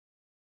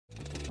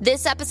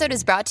This episode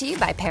is brought to you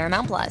by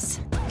Paramount Plus.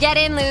 Get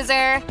in,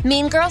 loser!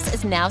 Mean Girls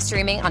is now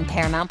streaming on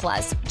Paramount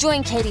Plus.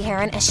 Join Katie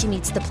Heron as she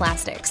meets the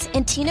plastics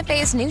in Tina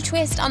Fey's new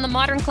twist on the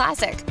modern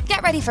classic.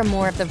 Get ready for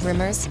more of the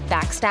rumors,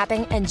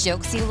 backstabbing, and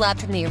jokes you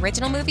loved from the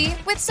original movie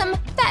with some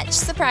fetch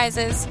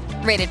surprises.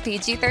 Rated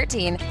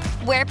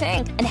PG-13. Wear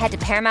pink and head to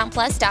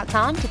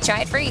ParamountPlus.com to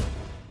try it free.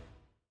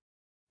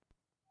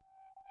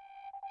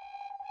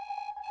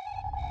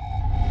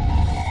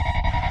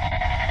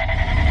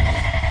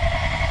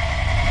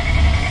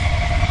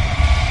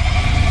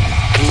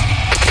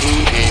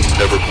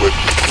 Never quit.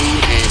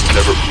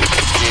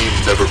 Team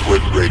Never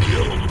Quit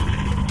Radio.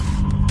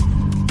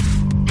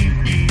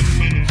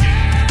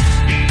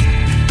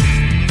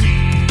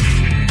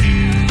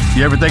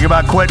 You ever think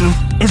about quitting?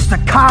 It's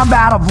the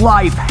combat of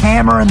life,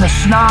 hammering the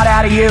snot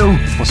out of you.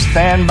 Well,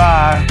 stand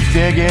by,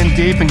 dig in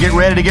deep, and get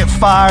ready to get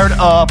fired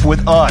up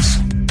with us.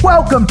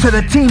 Welcome to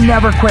the Team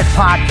Never Quit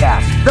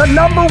podcast, the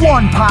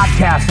 #1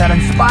 podcast that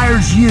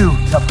inspires you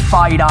to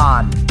fight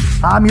on.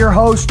 I'm your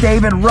host,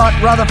 David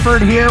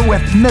Rutherford, here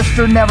with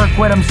Mr. Never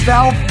Quit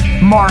himself,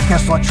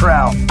 Marcus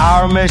Luttrell.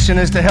 Our mission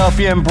is to help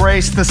you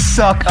embrace the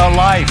suck of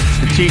life,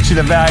 to teach you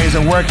the values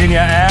of working your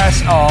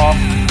ass off,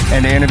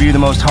 and to interview the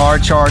most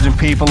hard-charging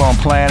people on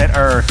planet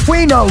Earth.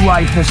 We know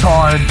life is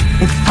hard.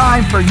 It's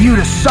time for you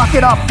to suck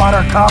it up,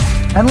 Buttercup,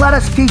 and let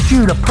us teach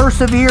you to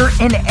persevere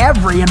in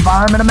every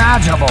environment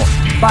imaginable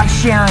by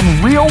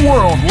sharing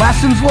real-world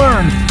lessons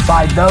learned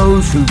by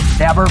those who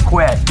never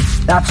quit.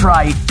 That's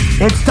right.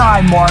 It's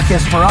time,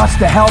 Marcus, for us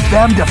to help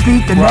them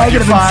defeat the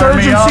negative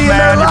insurgency in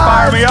their lives. You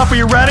fire me up. Are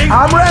you ready?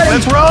 I'm ready.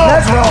 Let's roll.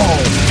 Let's roll.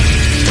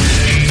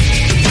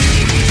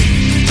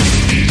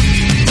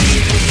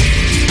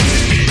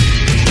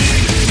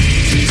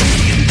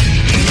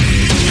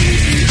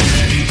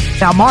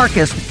 Now,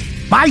 Marcus,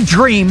 my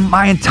dream,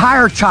 my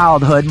entire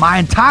childhood, my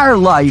entire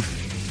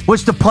life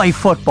was to play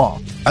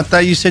football. I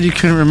thought you said you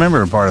couldn't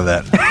remember a part of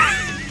that.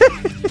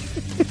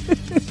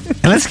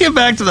 And let's get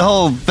back to the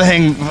whole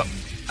thing.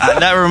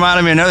 That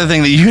reminded me of another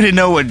thing that you didn't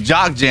know what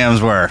jock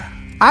jams were.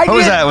 What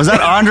was that? Was that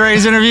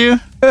Andre's interview?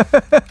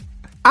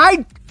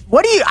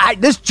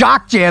 This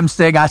jock jams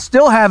thing, I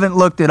still haven't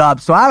looked it up,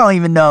 so I don't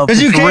even know if it's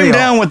Because you came real.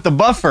 down with the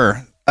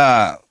buffer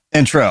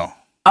intro.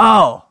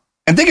 Oh.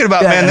 And thinking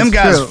about, man, them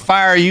guys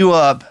fire you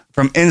up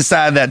from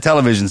inside that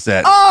television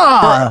set.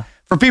 Oh.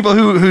 For people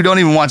who don't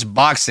even watch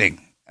boxing.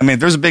 I mean,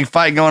 if there's a big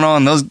fight going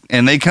on,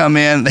 and they come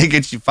in, they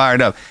get you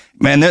fired up.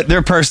 Man,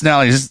 their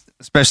personalities,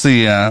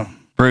 especially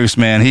Bruce,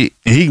 man, he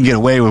can get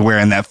away with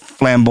wearing that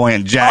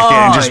flamboyant jacket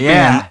and just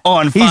being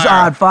on fire. He's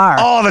on fire.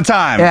 All the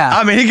time. Yeah.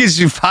 I mean, he gets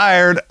you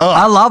fired up.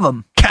 I love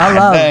him.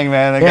 God dang,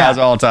 man, that guy's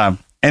all the time.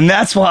 And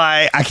that's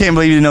why I can't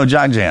believe you didn't know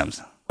jock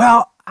jams.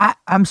 Well,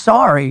 I'm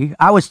sorry.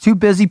 I was too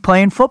busy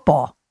playing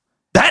football.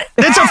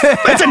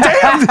 It's a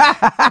damn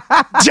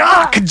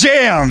jock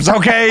jams,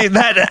 okay?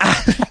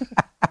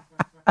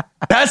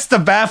 That's the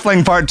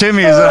baffling part to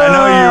me, is that I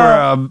know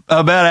you're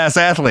a badass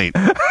athlete.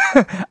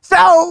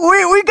 So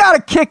we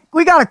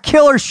got a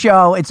killer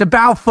show. It's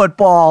about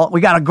football. We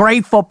got a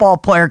great football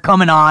player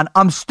coming on.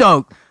 I'm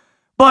stoked.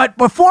 But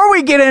before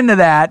we get into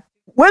that,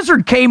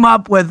 Wizard came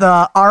up with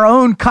our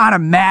own kind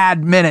of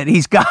mad minute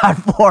he's got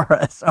for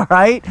us, all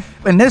right?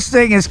 And this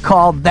thing is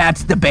called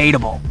That's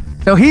Debatable.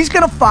 So he's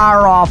going to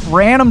fire off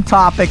random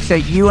topics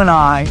at you and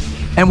I,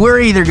 and we're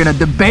either going to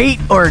debate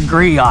or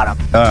agree on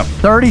them.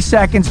 30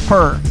 seconds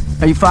per.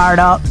 Are you fired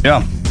up? Yeah.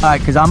 All right,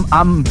 because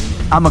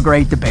I'm a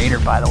great debater,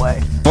 by the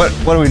way. What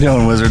are we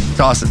doing, Wizard?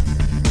 Toss it.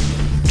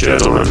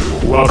 Gentlemen,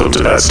 welcome to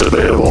That's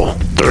Debatable.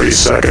 30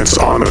 seconds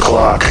on the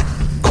clock.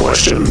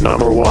 Question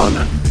number 1.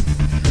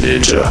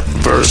 Ninja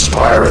versus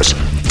pirate.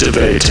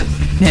 Debate.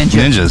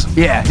 Ninjas.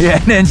 Yeah,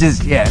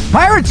 ninjas, yeah.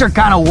 Pirates are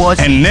kind of wuss.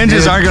 And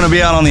ninjas aren't going to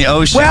be out on the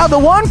ocean. Well, the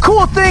one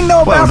cool thing,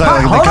 though, about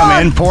pirates... They come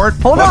in port?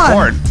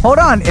 Hold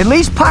on. At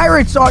least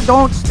pirates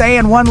don't stay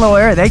in one little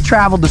area. They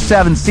travel to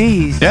 7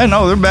 seas. Yeah,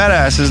 no, they're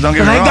badasses. Don't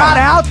get me wrong. They got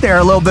out there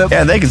a little bit.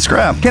 Yeah, they can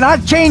scrap. Can I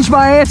change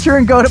my answer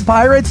and go to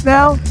pirates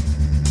now? All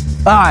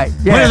right.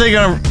 Yeah. When are they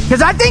going to...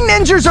 Because I think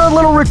ninjas are a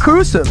little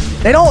reclusive.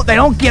 They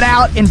don't get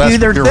out and do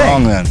their thing. You're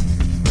wrong, then.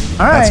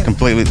 All right.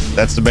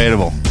 That's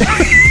debatable.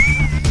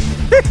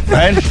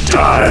 Right?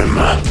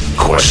 Time.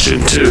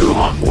 Question 2.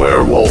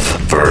 Werewolf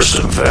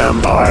versus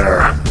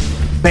vampire.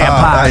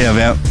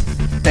 Vampire.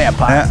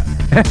 Vampire.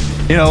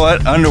 You know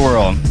what?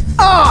 Underworld.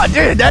 Oh,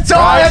 dude, that's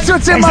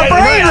what's in my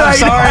brain right now. I'm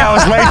sorry, I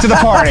was late to the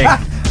party.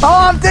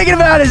 All I'm thinking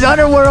about is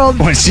Underworld.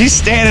 When she's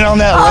standing on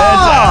that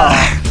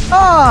ledge.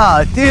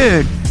 Oh,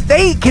 dude.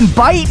 They can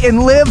bite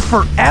and live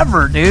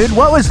forever, dude.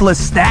 What was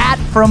Lestat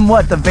from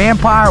the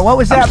Vampire? What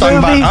was that movie?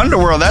 About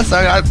Underworld. That's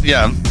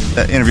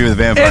that Interview with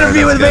the Vampire.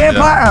 Interview with the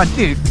Vampire. Oh,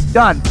 dude,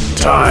 done.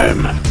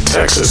 Time.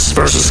 Texas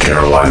versus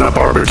Carolina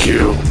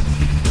barbecue.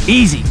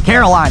 Easy.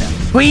 Carolina.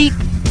 Sweet,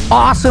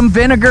 awesome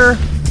vinegar.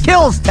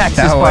 Kills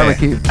Texas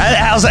barbecue.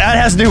 That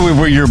has to do with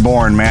where you're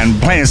born, man.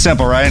 Plain and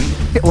simple, right?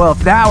 Well, if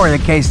that were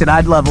the case, then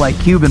I'd love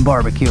Cuban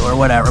barbecue or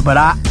whatever. But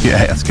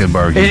yeah, that's good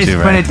barbecue too,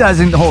 right? But it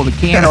doesn't hold a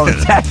candle to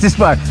Texas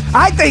barbecue.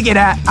 I think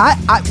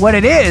what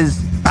it is.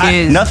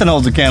 Nothing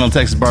holds a candle to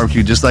Texas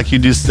barbecue, just like you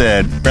just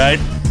said, right?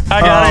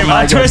 I got him.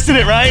 I twisted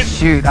it, right?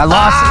 Shoot, I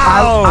lost.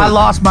 I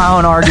lost my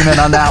own argument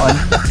on that one.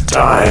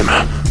 Time.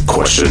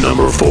 Question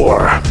number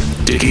 4.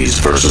 Dickies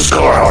versus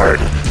Carhartt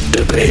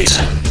debate.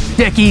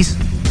 Dickies,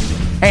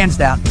 hands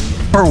down.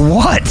 For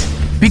what?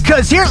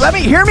 Because hear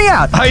me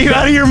out. Are you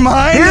out of your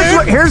mind?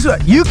 Here's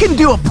what you can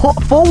do a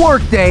full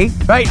work day,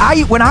 right?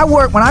 When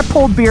I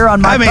pulled beer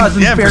on my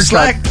cousin's beer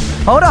truck.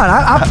 Hold on,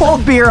 I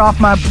pulled beer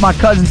off my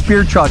cousin's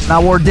beer trucks and I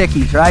wore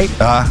Dickies, right?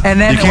 And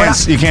then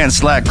you can't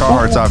slack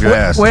Carhartts off your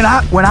ass. When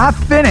I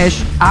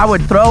finished, I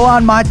would throw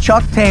on my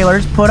Chuck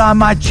Taylors, put on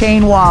my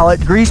chain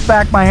wallet, grease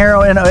back my hair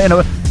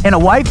in a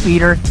white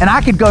beater, and I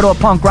could go to a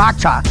punk rock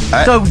shop.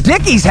 So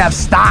Dickies have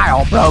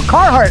style, bro.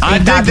 Carhartt, I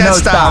dig that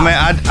style,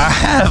 man. I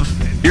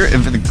have.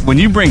 When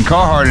you bring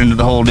Carhartt into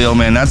the whole deal,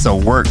 man, that's a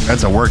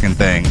working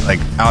thing.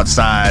 Like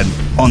outside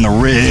on the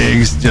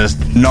rigs,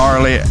 just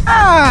gnarly.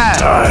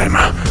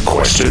 Time.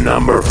 Question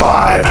number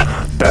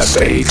 5. Best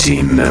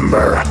A-team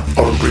member.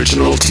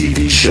 Original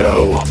TV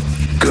show.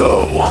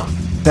 Go.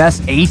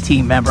 Best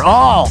A-team member.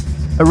 Oh,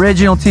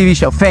 original TV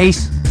show.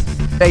 Face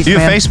you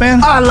Man. A Face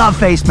Man? I love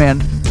Face Man.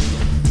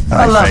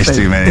 I love Face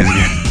too, man.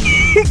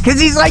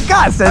 Because he's like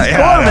us. That's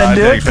Corbin, I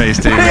dude. dig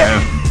Face too,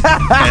 man.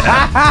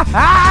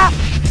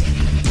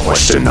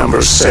 Question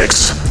number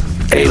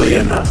 6.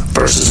 Alien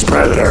versus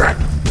Predator.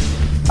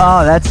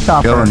 Oh, that's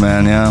tough. Good one,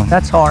 man, yeah.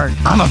 That's hard.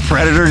 I'm a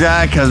Predator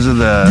guy because of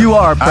the... You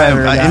are a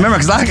Predator guy. Remember,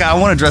 because I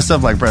want to dress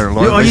up like Predator.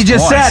 Well, you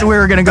just said we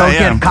were going to go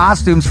get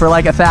costumes for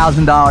like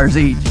 $1,000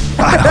 each.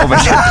 I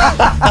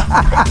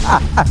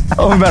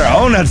hope we better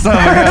own that son.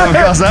 It don't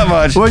cost that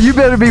much. Well, you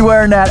better be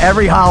wearing that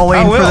every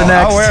Halloween for the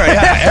next... I'll wear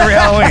it, every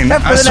Halloween.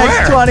 for the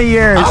next 20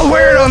 years. I'll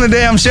wear it on the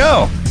damn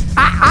show.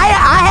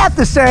 I have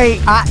to say,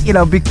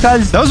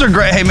 because... Those are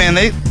great. Hey, man,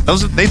 they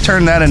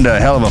turned that into a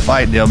hell of a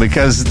fight deal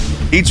because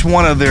each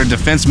one of their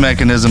defense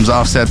mechanisms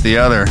offset the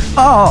other.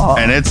 Oh.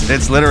 And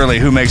it's literally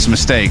who makes a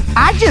mistake.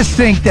 I just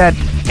think that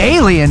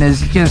Alien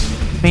is just...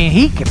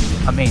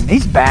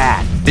 he's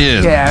bad. He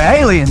is. Yeah,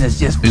 Alien is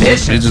just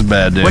vicious. He's just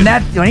bad, dude.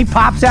 When he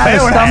pops out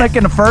his stomach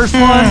in the first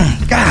one...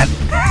 God,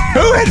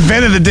 who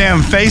invented the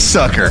damn face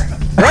sucker?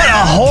 What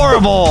a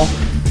horrible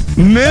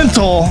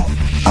mental...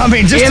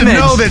 just image. To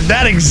know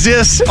that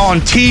exists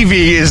on TV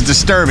is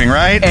disturbing,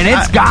 right? And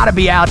it's got to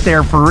be out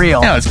there for real.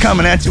 It's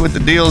coming at you with the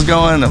deals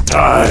going.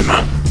 Time.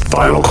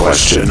 Final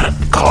question.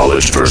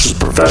 College versus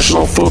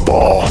professional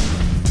football.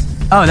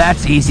 Oh,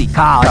 that's easy.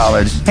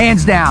 College.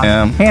 Hands down.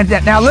 Yeah. Hands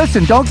down. Now,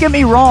 listen, don't get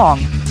me wrong.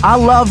 I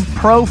love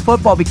pro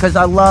football because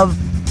I love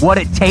what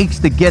it takes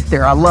to get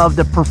there. I love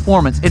the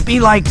performance. It'd be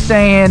like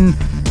saying,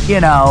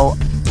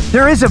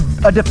 there is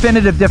a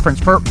definitive difference.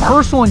 For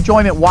personal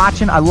enjoyment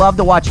watching, I love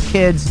to watch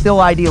kids, still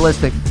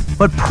idealistic.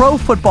 But pro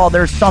football,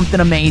 there's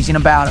something amazing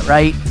about it,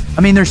 right?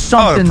 There's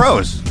something... they're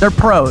pros. They're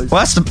pros.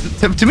 Well,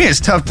 to me, it's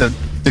tough to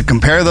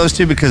compare those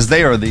two because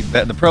they are the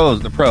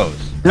pros.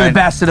 They're the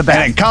best of the best.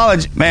 And in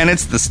college, man,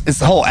 it's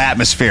the whole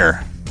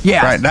atmosphere.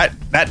 Yeah. Right.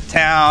 That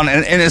town,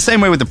 and the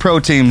same way with the pro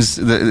teams,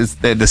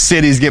 the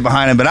cities get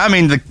behind them. But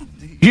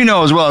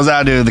as well as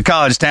I do, the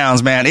college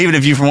towns, man, even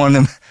if you're from one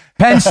of them...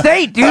 Penn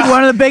State, dude,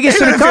 one of the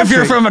biggest in the country. If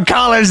you're from a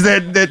college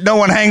that no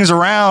one hangs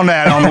around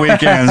at on the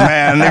weekends,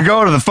 man, they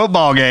go to the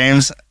football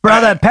games.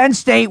 Brother, Penn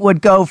State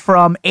would go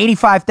from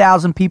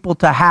 85,000 people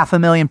to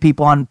 500,000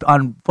 people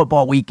on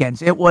football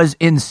weekends. It was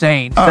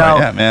insane.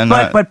 Yeah, man.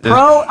 But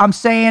pro, I'm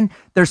saying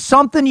there's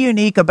something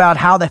unique about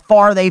how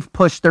far they've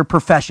pushed their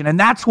profession. And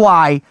that's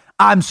why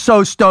I'm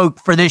so stoked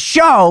for this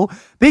show,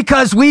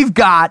 because we've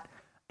got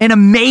an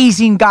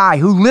amazing guy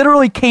who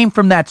literally came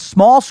from that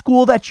small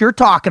school that you're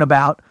talking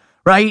about,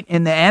 right,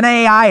 in the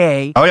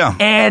NAIA. Oh, yeah.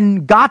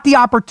 And got the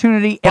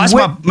opportunity.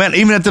 Man,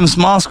 even at them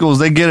small schools,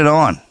 they get it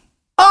on.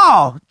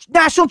 Oh,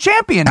 national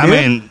champion,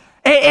 dude.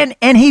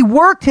 And he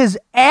worked his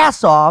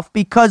ass off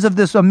because of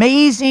this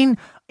amazing,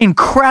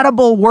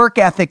 incredible work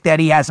ethic that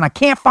he has. And I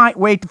can't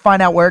wait to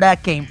find out where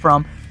that came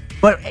from.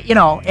 But,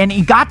 and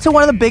he got to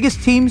one of the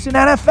biggest teams in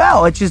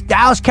NFL, which is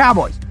Dallas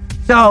Cowboys.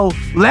 So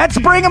let's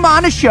bring him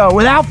on the show.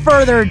 Without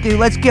further ado,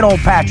 let's get old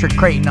Patrick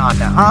Crayton on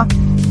now, huh?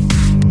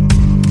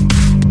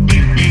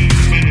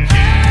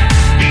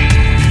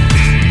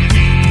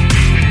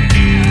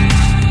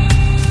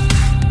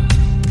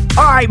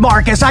 All right,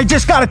 Marcus, I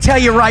just got to tell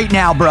you right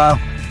now, bro.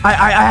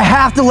 I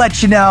have to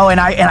let you know, and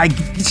I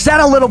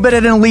said a little bit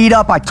in the lead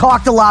up. I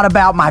talked a lot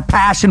about my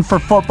passion for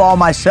football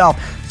myself.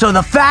 So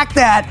the fact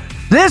that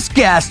this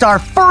guest, our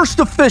first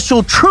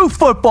official true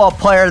football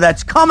player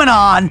that's coming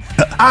on,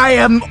 I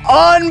am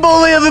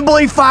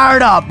unbelievably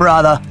fired up,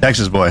 brother.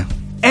 Texas boy.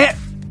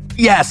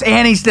 Yes,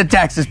 and he's the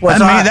Texas boy.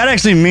 That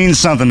actually means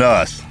something to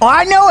us. Oh,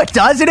 I know it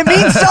does, and it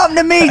means something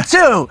to me,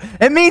 too.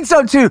 It means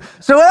something, too.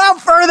 So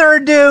without further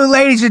ado,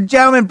 ladies and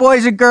gentlemen,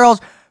 boys and girls,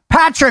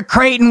 Patrick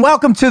Crayton,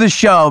 welcome to the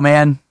show,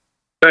 man.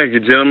 Thank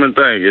you, gentlemen.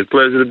 Thank you. It's a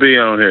pleasure to be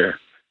on here.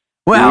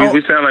 Well,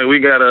 we sound like we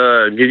got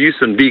to give you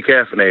some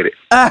decaffeinated.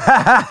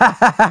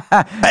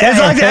 It's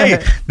like,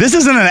 hey, this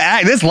isn't an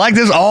act. It's like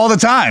this all the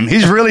time.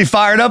 He's really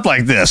fired up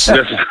like this.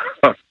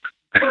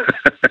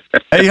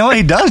 Hey, you know what?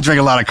 He does drink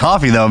a lot of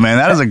coffee, though, man.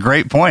 That is a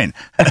great point.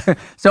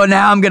 So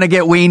now I'm going to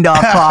get weaned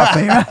off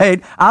coffee,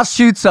 right? I'll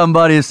shoot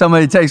somebody if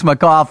somebody takes my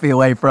coffee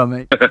away from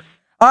me.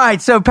 All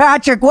right, so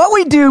Patrick, what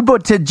we do,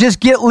 but to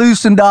just get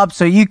loosened up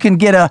so you can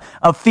get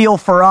a feel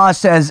for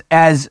us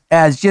as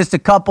just a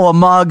couple of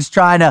mugs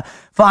trying to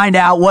find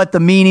out what the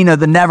meaning of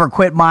the never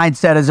quit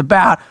mindset is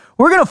about,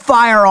 we're going to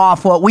fire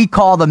off what we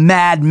call the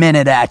Mad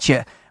Minute at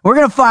you. We're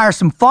going to fire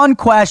some fun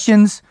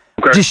questions,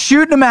 just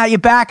shooting them at you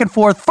back and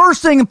forth.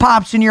 First thing that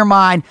pops in your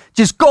mind,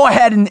 just go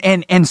ahead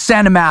and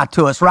send them out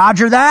to us.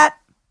 Roger that?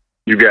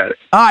 You got it.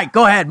 All right,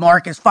 go ahead,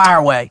 Marcus, fire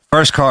away.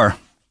 First car.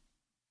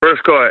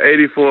 First car,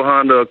 84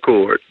 Honda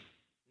Accord.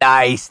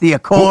 Nice, the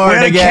Accord We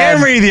had again. a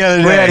Camry the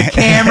other day. We had a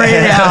Camry.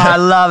 Yeah, I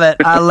love it.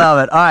 I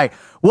love it. All right,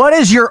 what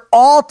is your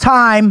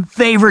all-time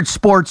favorite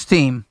sports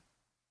team?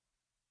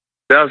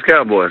 Dallas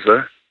Cowboys,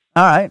 sir.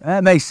 All right,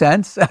 that makes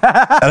sense. That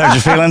hurt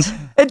your feelings?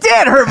 It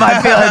did hurt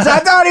my feelings. I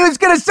thought he was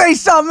going to say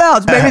something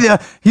else. Maybe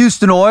the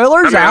Houston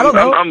Oilers. I don't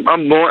know. I'm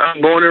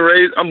born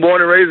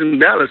and raised in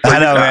Dallas. So I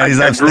know,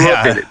 man. I grew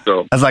up in it.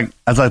 So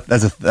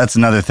That's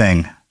another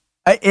thing.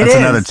 That's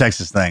another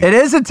Texas thing. It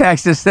is a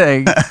Texas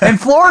thing. In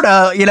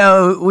Florida,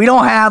 we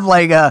don't have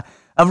like a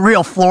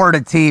real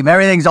Florida team.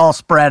 Everything's all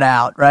spread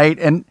out, right?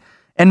 And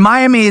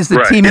Miami is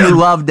the team you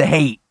love to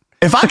hate.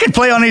 If I could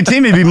play on any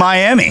team, it'd be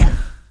Miami.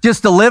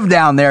 Just to live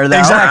down there, though.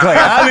 Exactly.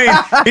 I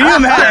mean, can you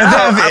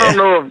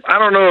imagine? I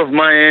don't know if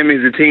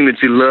Miami's a team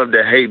that you love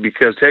to hate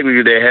because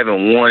technically they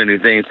haven't won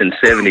anything since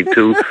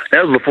 '72.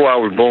 That was before I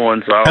was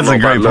born, so I don't know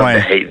if I love to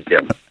hate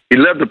them.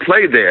 You love to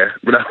play there,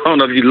 but I don't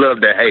know if you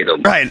love to hate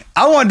them. Right.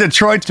 I want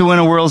Detroit to win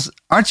a World's.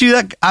 Aren't you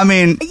that? I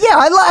mean, yeah,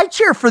 I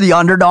cheer for the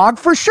underdog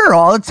for sure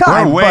all the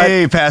time. We're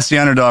way past the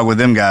underdog with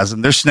them guys.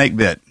 They're snake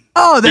bit.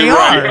 Oh, they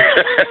are.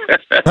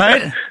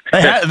 Right?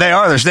 They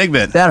are. They're snake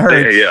bit. That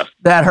hurts. Yeah.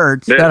 That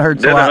hurts. That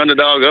hurts a lot. They're the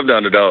underdog of the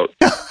underdog.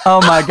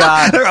 Oh my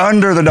God. They're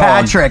under the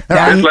dog. Patrick.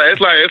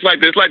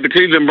 It's like the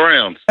Cleveland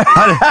Browns.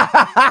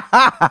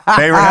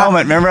 Favorite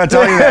helmet. Remember I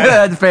told you that?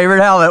 That's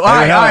favorite helmet. All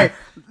right.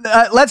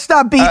 Let's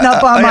stop beating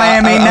up on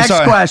Miami.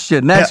 Next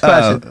question.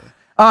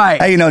 All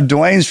right. Hey,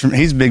 Dwayne's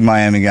he's a big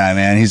Miami guy,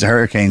 man. He's a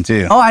Hurricane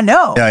too. Oh, I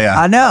know. Yeah.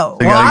 I know.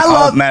 So I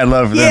love mad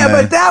love for them. Yeah,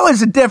 but that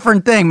was a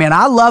different thing, man.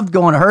 I loved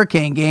going to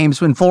Hurricane games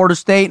when Florida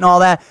State and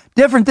all that.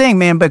 Different thing,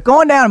 man. But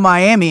going down to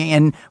Miami,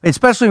 and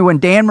especially when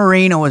Dan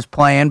Marino was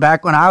playing,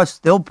 back when I was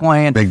still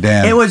playing, Big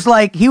Dan. It was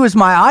like he was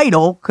my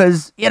idol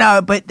because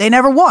but they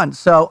never won.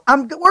 So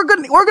we're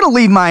gonna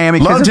leave Miami.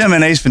 Loved him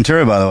and Ace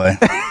Ventura, by the way.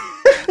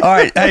 All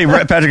right, hey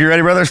Patrick, you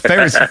ready, brothers?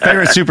 Favorite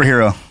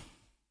superhero.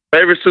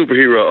 Favorite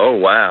superhero? Oh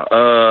wow.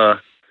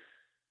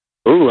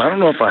 I don't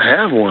know if I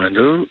have one,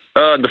 dude.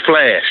 The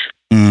Flash.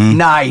 Mm-hmm.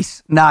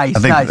 Nice. I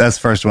think that's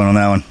the first one on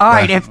that one. All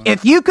right,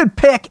 if you could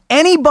pick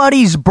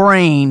anybody's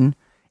brain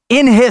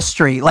in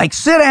history, like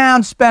sit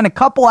down, spend a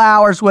couple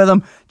hours with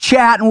them,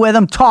 chatting with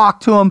them,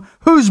 talk to them,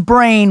 whose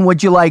brain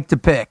would you like to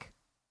pick?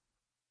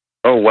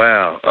 Oh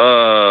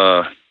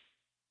wow.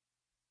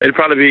 It'd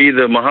probably be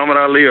either Muhammad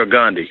Ali or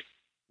Gandhi.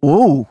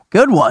 Ooh,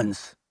 good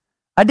ones.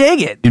 I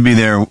dig it. You'd be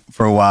there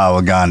for a while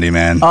with Gandhi,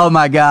 man. Oh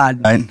my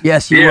God! Right?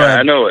 Yes, you would.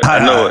 I know it.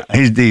 I know it.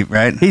 He's deep,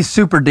 right? He's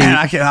super deep. Man,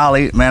 I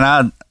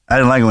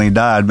didn't like it when he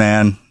died,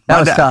 man.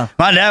 That was tough.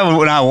 My dad,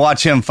 when I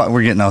watch him fight,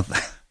 we're getting off.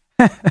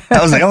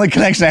 That was the only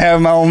connection I have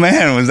with my old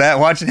man was that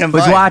watching him fight.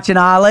 Was watching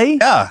Ali?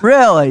 Yeah.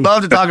 Really?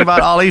 Love to talk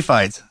about Ali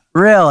fights.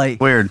 Really?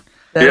 Weird.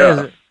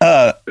 Yeah.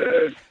 All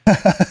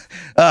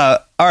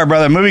right,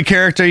 brother. Movie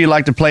character you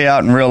like to play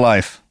out in real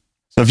life.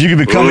 So if you could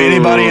become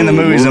anybody in the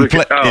movies and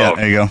play, yeah,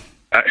 there you go.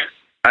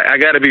 I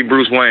got to be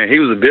Bruce Wayne. He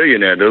was a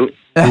billionaire, dude.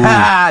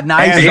 Nice.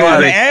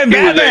 And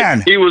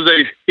Batman. He was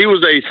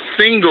a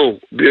single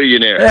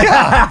billionaire.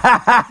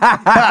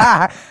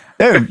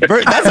 Dude,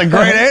 that's a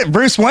great answer.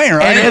 Bruce Wayne,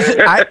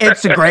 right?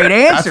 It's a great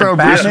answer.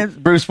 I throw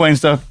Bruce Wayne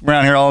stuff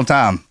around here all the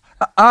time.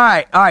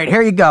 All right.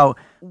 Here you go.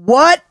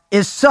 What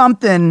is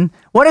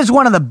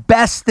one of the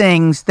best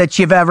things that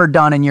you've ever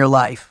done in your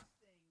life?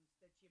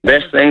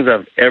 Best things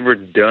I've ever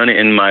done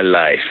in my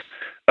life.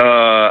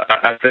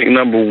 I think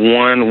number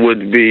one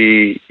would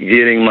be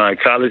getting my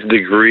college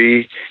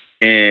degree,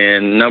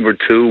 and number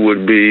two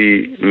would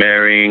be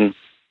marrying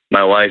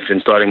my wife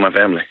and starting my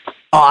family.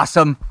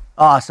 Awesome.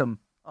 All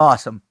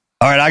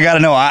right, I got to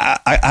know. I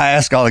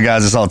ask all the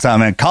guys this all the time,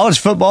 man. College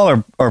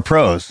football or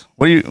pros?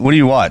 What do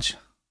you watch?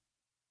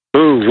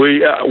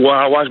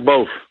 I watch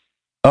both.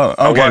 Oh,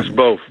 okay. I watch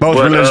both. Both.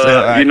 But,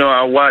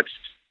 right.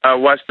 I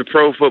watch the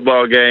pro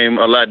football game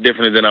a lot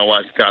differently than I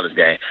watch the college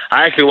game.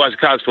 I actually watch the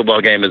college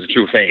football game as a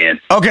true fan.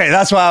 Okay,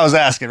 that's why I was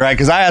asking, right?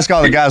 Because I ask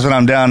all the guys when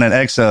I'm down at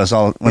Exos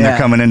when they're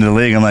coming into the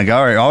league. I'm like,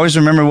 all right, always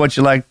remember what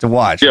you like to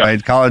watch,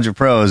 right? College or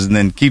pros, and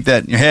then keep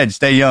that in your head.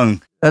 Stay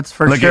young. That's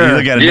for sure. You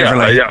look at it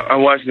differently. Yeah,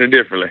 I'm watching it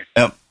differently.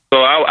 Yep.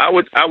 So I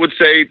would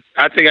say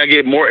I think I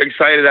get more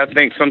excited, I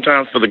think,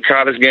 sometimes for the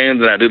college games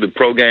than I do the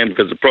pro game,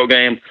 because the pro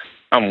game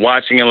I'm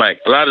watching, and like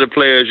a lot of the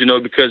players,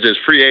 because there's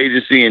free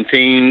agency and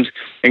teams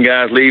and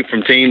guys leave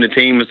from team to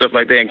team and stuff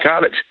like that. In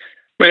college,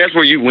 man, that's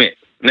where you went.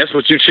 And that's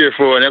what you cheer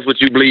for, and that's what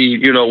you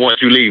believe,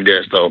 once you leave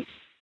there. So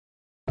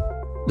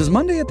Does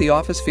Monday at the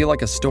office feel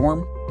like a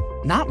storm?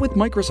 Not with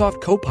Microsoft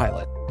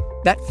Copilot.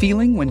 That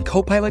feeling when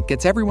Copilot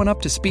gets everyone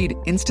up to speed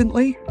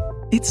instantly?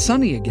 It's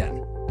sunny again.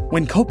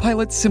 When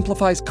Copilot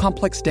simplifies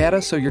complex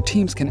data so your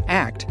teams can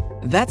act,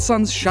 that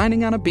sun's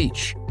shining on a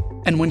beach.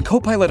 And when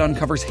Copilot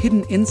uncovers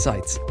hidden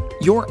insights,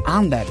 you're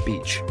on that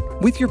beach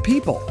with your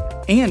people,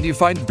 and you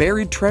find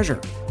buried treasure.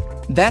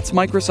 That's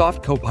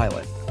Microsoft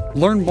Copilot.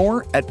 Learn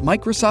more at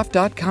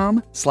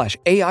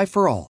Microsoft.com/AI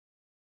for all.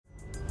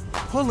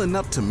 Pulling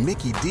up to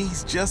Mickey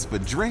D's just for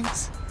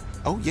drinks?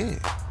 Oh yeah,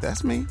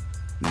 that's me.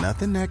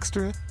 Nothing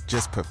extra,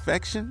 just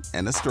perfection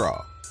and a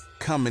straw.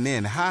 Coming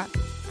in hot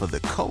for the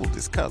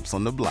coldest cups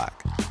on the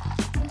block.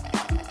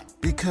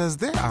 Because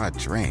there are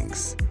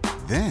drinks.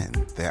 Then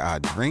there are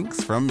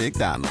drinks from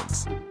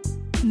McDonald's.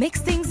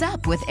 Mix things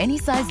up with any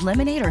size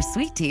lemonade or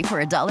sweet tea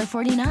for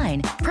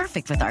 $1.49.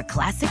 Perfect with our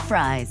classic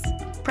fries.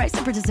 Price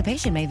and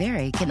participation may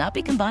vary. Cannot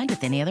be combined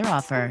with any other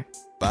offer.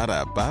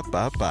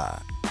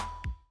 Ba-da-ba-ba-ba.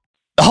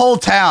 The whole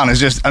town is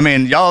just,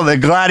 y'all are the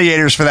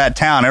gladiators for that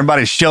town.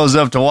 Everybody shows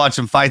up to watch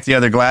them fight the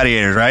other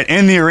gladiators, right?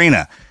 In the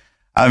arena.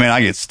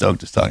 I get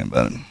stoked just talking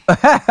about it.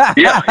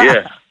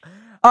 Yeah.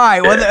 All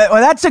right. Well,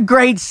 that's a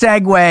great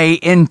segue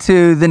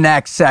into the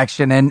next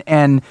section.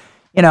 And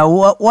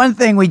one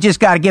thing we just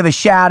got to give a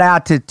shout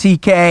out to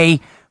TK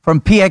from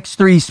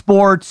PX3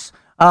 Sports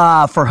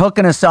for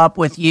hooking us up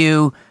with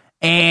you.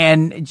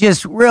 And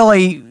just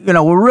really,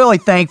 we're really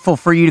thankful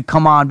for you to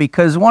come on,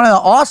 because one of the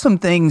awesome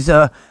things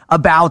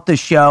about the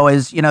show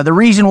is, the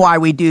reason why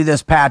we do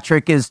this,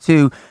 Patrick, is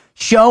to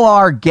show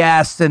our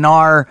guests and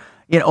our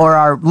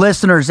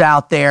listeners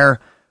out there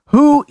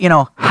who,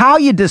 how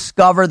you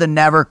discover the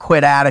never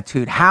quit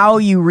attitude, how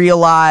you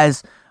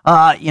realize,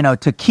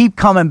 to keep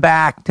coming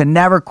back, to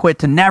never quit,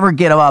 to never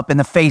get up in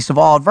the face of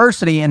all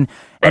adversity. And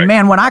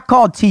man, when I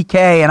called TK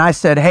and I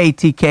said, hey,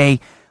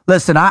 TK,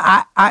 listen,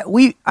 I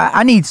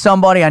need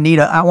somebody.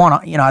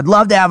 I'd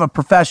love to have a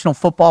professional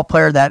football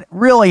player that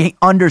really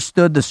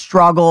understood the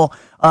struggle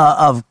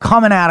of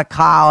coming out of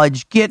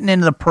college, getting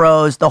into the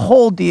pros, the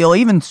whole deal,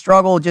 even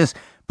struggle just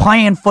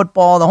playing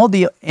football, the whole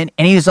deal. And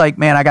he was like,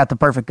 man, I got the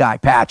perfect guy,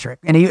 Patrick.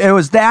 And it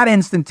was that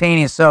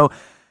instantaneous. So,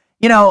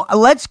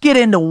 let's get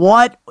into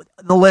what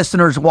the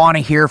listeners want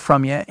to hear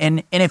from you.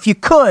 And if you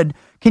could,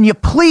 can you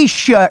please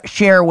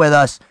share with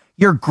us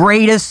your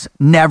greatest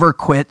never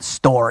quit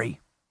story?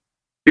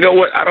 You know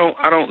what? I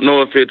don't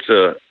know if it's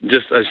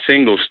just a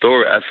single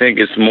story. I think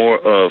it's more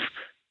of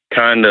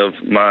kind of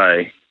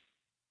my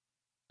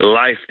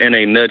life in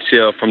a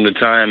nutshell from the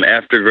time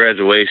after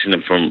graduation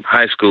and from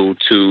high school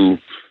to,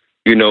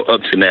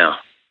 up to now.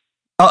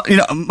 A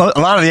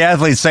lot of the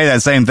athletes say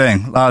that same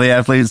thing. A lot of the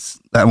athletes,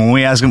 that when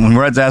we're asking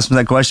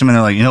that question, and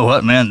they're like, you know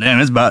what, man,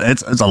 damn,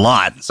 it's a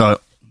lot.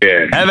 So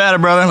yeah, have at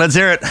it, brother. Let's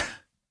hear it.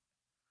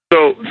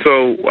 So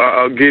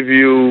I'll give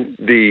you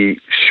the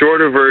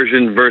shorter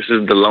version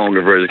versus the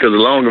longer version, because the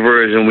longer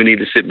version, we need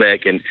to sit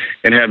back and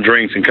have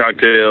drinks and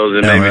cocktails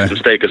and maybe some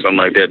steak or something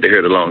like that to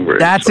hear the long version.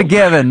 That's a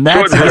given.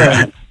 That's a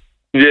given.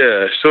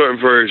 Yeah, short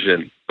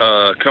version.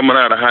 Coming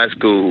out of high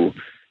school,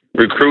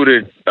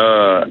 recruited,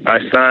 I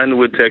signed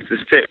with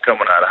Texas Tech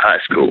coming out of high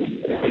school.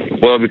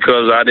 Well,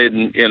 because I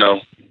didn't,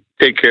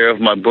 take care of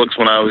my books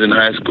when I was in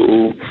high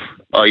school.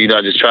 I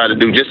just tried to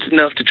do just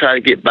enough to try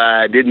to get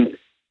by.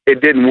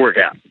 It didn't work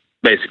out,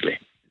 basically.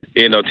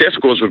 Test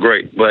scores were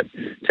great, but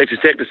Texas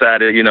Tech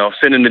decided,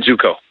 send him to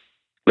JUCO.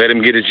 Let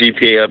him get his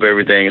GPA up,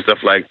 everything and stuff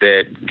like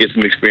that, get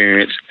some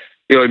experience.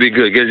 It'd be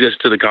good, get just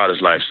to the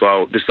college life. So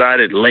I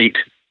decided late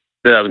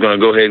that I was going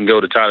to go ahead and go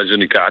to Tyler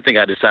Junior College. I think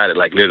I decided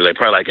literally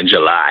probably in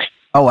July.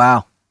 Oh,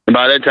 wow. And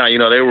by that time,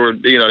 they were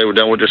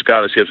done with their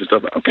scholarships and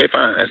stuff. Okay,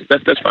 fine.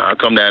 That's fine. I'll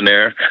come down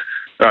there.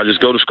 I'll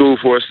just go to school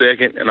for a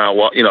second, and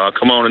I'll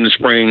come on in the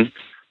spring.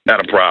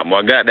 Not a problem.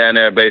 Well, I got down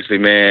there basically,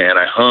 man, and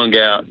I hung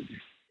out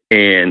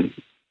and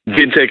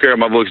didn't take care of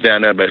my books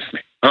down there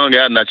basically. Hung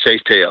out and I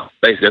chased tail.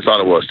 Basically, that's all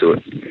it was to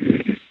it.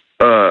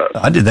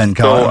 I did that in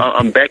college. So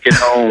I'm back at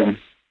home.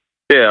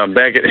 Yeah, I'm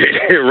back at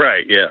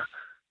right. Yeah,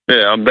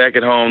 I'm back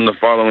at home the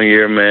following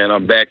year, man.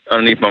 I'm back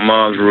underneath my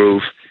mom's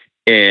roof,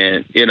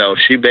 and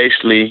she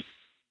basically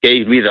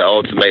gave me the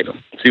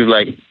ultimatum. She was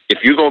like,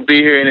 "If you're gonna be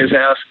here in this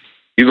house,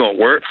 you're gonna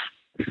work,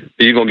 or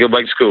you're gonna get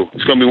back to school.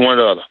 It's gonna be one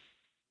or the other."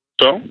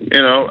 So,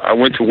 I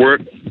went to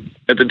work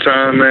at the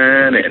time,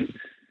 man, and,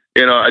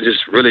 I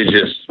just really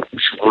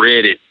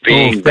shredded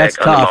being back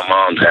under my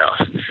mom's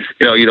house.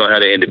 You don't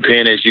have the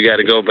independence. You got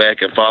to go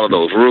back and follow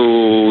those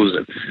rules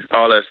and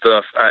all that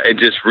stuff. It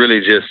just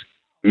really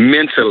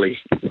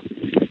mentally,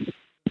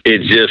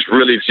 it just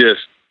really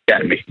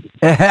got me.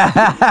 When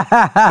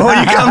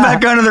you come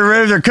back under the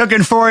roof, they're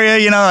cooking for you,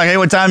 hey,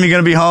 what time are you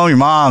going to be home? Your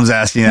mom's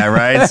asking you that,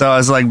 right? So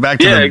it's back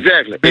to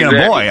exactly. being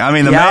a boy.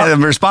 The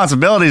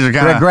responsibilities are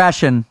kind of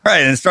regression.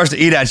 Right, and it starts to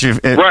eat at you.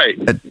 Right.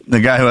 The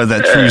guy who has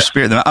that true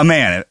spirit, a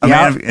man,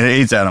 it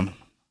eats at him.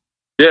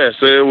 Yeah,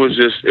 so it was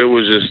just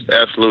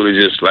absolutely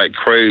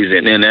crazy.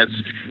 And then that's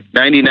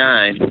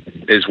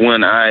 99 is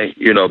when I,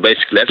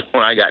 basically that's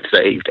when I got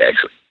saved,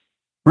 actually.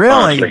 Really?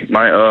 Honestly,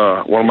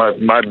 my one of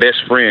my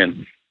best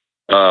friend,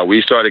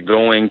 we started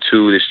going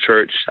to this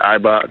church,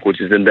 IBOC,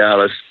 which is in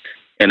Dallas.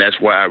 And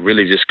that's why I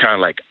really just kind of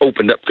like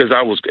opened up, because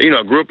I was,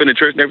 I grew up in the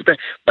church and everything,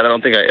 but I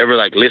don't think I ever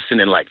like listened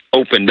and like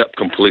opened up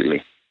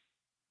completely.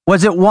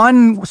 Was it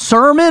one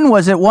sermon?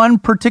 Was it one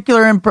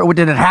particular,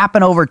 did it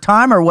happen over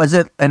time, or was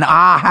it an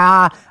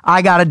aha,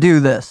 I got to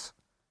do this?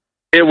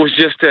 It was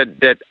just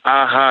that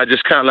aha,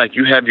 just kind of like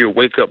you have your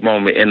wake up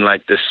moment and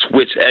like the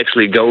switch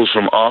actually goes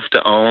from off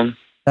to on.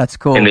 That's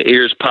cool. And the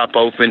ears pop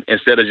open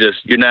instead of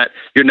just, you're not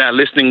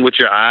listening with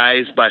your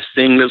eyes by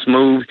seeing this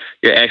move.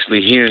 You're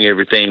actually hearing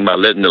everything by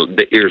letting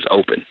the ears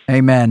open.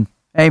 Amen.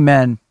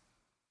 Amen.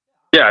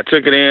 Yeah, I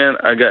took it in.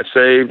 I got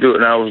saved.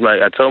 And I was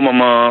like, I told my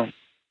mom,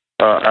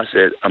 I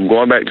said, I'm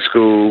going back to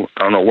school.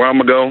 I don't know where I'm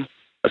going to go.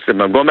 I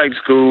said, I'm going back to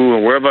school,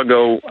 and wherever I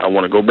go, I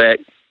want to go back,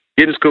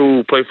 get in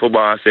school, play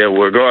football. I said,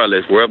 well,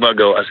 regardless, wherever I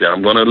go, I said,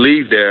 I'm going to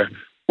leave there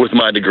with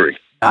my degree.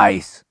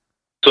 Nice.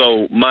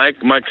 So my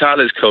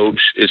college coach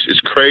is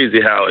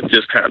crazy how it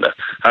just kind of,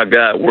 how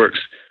God works.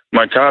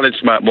 My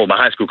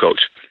high school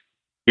coach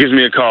gives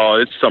me a call.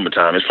 It's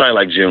summertime. It's probably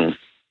like June.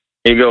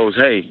 He goes,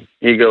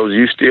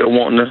 you still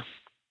wanting to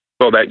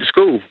go back to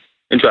school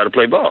and try to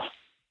play ball?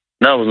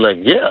 And I was like,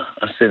 yeah.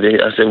 I said,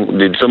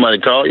 did somebody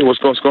call you? What's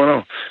going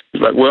on?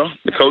 He's like, well,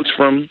 the coach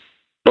from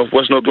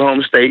Northwestern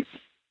Oklahoma State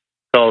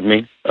called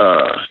me,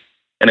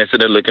 and they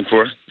said they're looking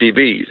for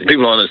DBs. And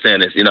people don't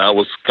understand this. I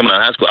was coming out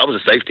of high school. I was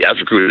a safety. I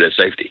was recruited as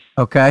safety.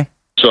 Okay.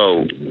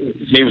 So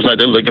he was like,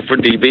 they're looking for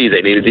DBs.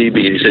 They need a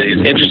DB. He said he's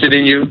interested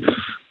in you.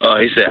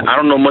 He said, I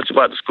don't know much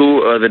about the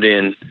school other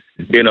than,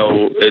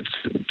 it's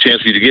a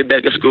chance for you to get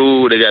back to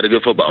school. They got a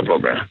good football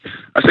program.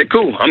 I said,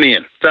 cool, I'm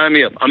in. Sign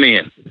me up. I'm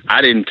in.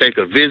 I didn't take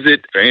a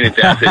visit or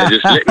anything. I said,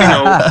 just let me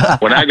know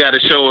when I got to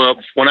show up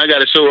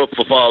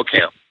for fall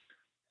camp.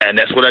 And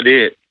that's what I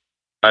did.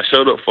 I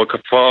showed up for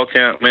fall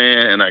camp,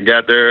 man, and I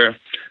got there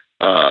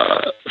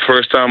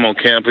first time on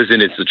campus,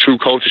 and it's a true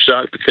culture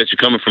shock because you're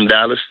coming from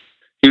Dallas,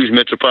 huge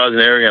metropolitan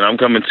area, and I'm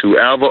coming to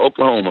Alva,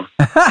 Oklahoma,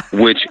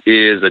 which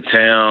is a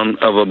town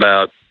of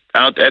about,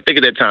 I think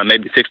at that time,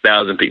 maybe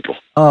 6,000 people.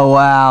 Oh,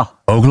 wow.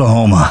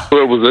 Oklahoma. So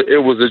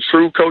it was a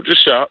true culture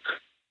shock.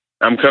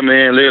 I'm coming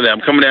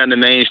down the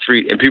main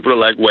street, and people are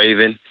like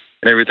waving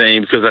and everything,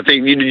 because I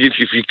think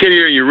if you get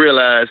here and you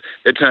realize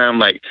that time,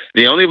 like,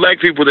 the only black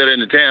people that are in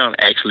the town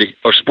actually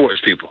are sports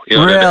people.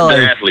 Really?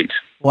 They're athletes.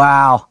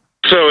 Wow.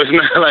 So it's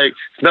not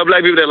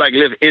black people that like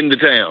live in the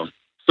town.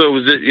 So it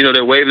was just,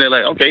 they're waving. They're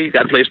like, okay, you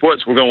got to play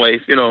sports. We're going to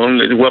wave,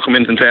 welcome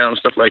into town and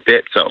stuff like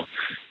that. So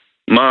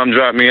Mom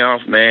dropped me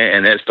off, man,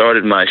 and that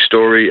started my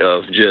story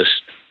of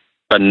just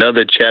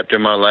another chapter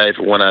in my life.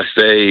 When I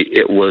say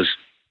it was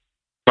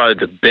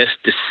probably the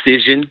best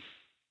decision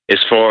as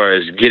far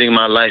as getting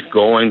my life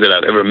going that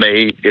I've ever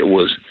made, it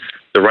was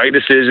the right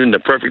decision, the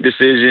perfect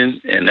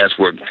decision, and that's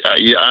where I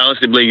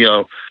honestly believe,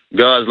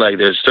 God's like,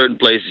 there's certain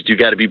places you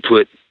got to be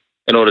put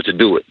in order to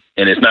do it.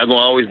 And it's not going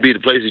to always be the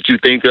place that you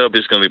think of.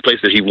 It's going to be the place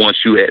that he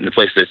wants you at and the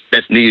place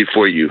that's needed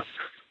for you.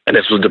 And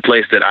this was the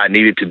place that I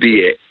needed to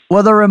be at.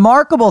 Well, the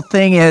remarkable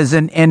thing is,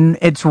 and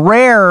it's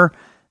rare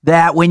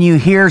that when you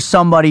hear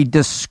somebody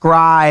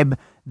describe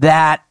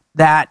that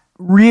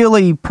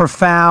really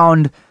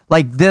profound,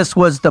 like, this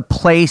was the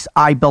place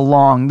I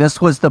belong. This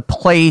was the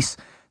place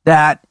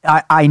that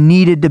I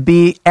needed to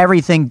be.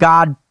 Everything,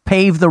 God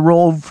paved the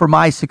road for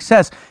my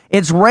success.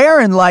 It's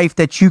rare in life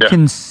that you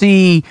can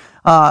see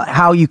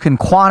how you can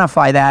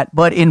quantify that.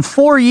 But in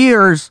 4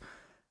 years,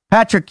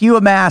 Patrick, you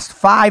amassed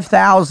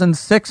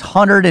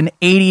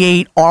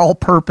 5,688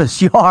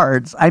 all-purpose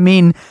yards. I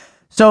mean,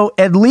 so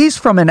at least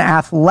from an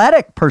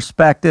athletic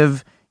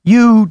perspective,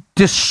 you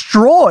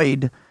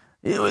destroyed,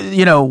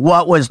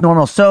 what was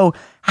normal. So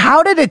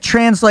how did it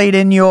translate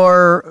in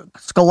your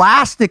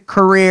scholastic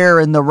career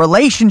and the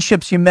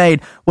relationships you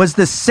made? Was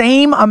the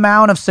same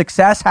amount of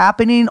success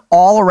happening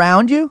all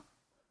around you?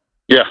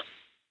 Yeah.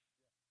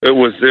 It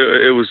was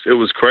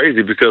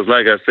crazy because,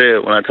 like I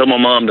said, when I told my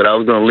mom that I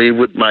was going to leave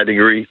with my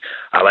degree,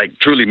 I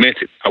truly meant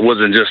it. I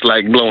wasn't just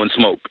blowing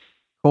smoke.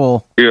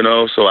 Cool.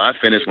 So I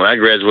finished when I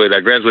graduated.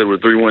 I graduated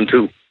with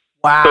 3.12.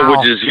 Wow. So,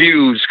 which is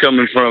huge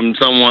coming from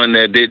someone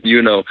that did,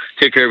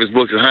 take care of his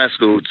books in high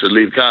school to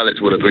leave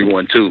college with a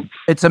 3.12.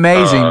 It's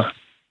amazing.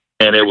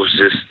 And it was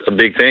just a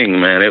big thing,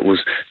 man. It was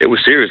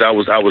serious. I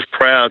was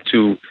proud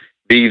to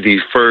be the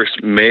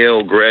first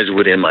male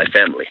graduate in my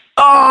family.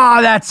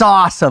 Oh, that's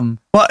awesome.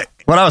 What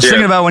I was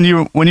thinking about when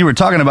you were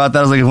talking about that,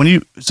 I was like,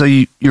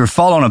 you were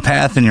following a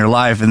path in your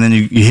life and then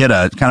you hit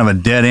a kind of a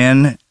dead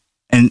end,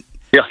 and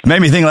it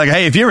made me think like,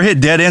 hey, if you ever hit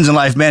dead ends in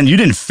life, man, you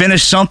didn't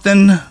finish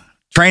something,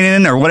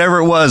 training or whatever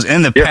it was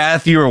in the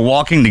path you were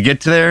walking to get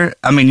to there.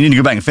 I mean, you need to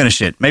go back and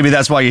finish it. Maybe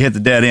that's why you hit the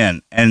dead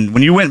end. And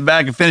when you went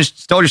back and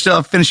told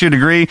yourself, finish your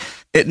degree,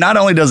 it not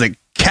only does it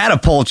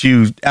catapult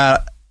you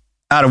out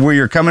of where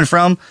you're coming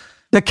from,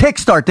 the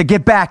kickstart to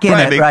get back in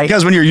it, right?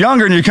 Because when you're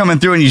younger and you're coming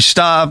through and you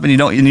stop and you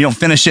don't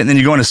finish it, and then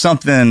you go into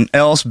something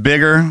else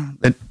bigger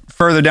that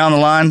further down the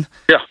line.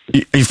 Yeah,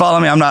 you follow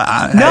me? I'm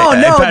not. No,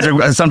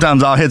 Patrick.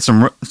 Sometimes I'll hit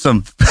some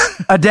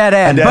a dead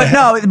end.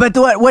 But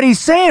what he's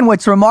saying,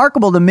 what's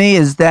remarkable to me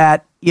is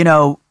that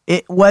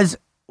it was,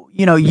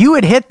 you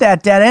had hit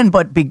that dead end,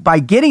 but by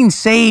getting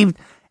saved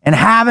and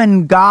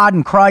having God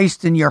and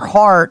Christ in your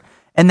heart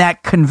and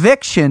that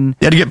conviction,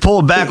 you had to get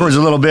pulled backwards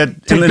a little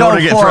bit to in go order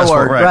to get forward.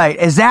 thrustful, right?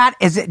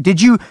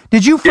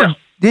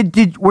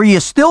 Were you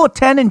still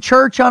attending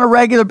church on a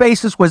regular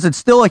basis? Was it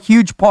still a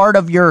huge part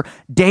of your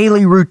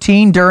daily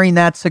routine during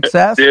that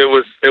success? It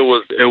was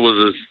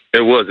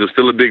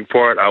still a big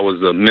part. I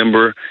was a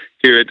member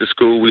here at the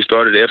school. We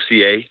started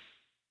FCA.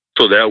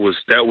 So that was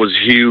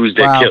huge.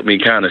 That kept me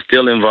kind of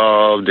still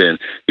involved and,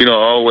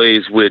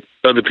 always with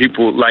other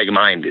people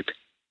like-minded.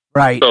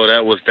 Right. So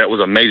that was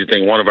a major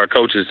thing. One of our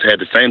coaches had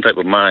the same type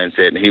of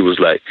mindset, and he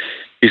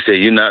said,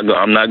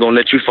 I'm not going to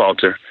let you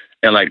falter.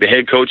 And like the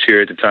head coach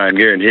here at the time,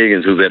 Garrett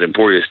Higgins, who's at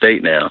Emporia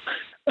State now,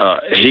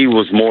 he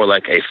was more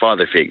like a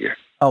father figure.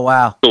 Oh,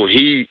 wow. So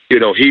he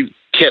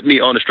kept me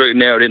on the straight and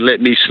narrow, didn't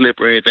let me slip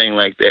or anything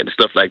like that and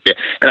stuff like that.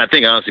 And I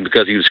think honestly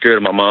because he was scared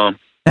of my mom.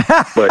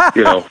 But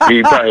he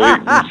probably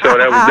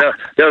that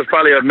was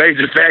probably a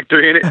major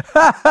factor in it.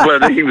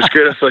 But he was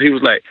scared, so he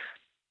was like,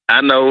 I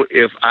know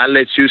if I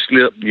let you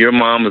slip, your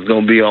mom is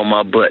going to be on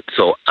my butt.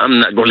 So I'm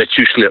not going to let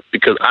you slip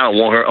because I don't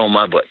want her on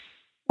my butt.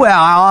 Well,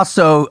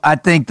 I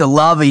think the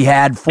love he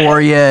had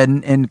for you,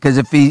 and because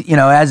if he,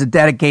 as a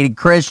dedicated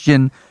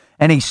Christian,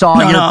 and he saw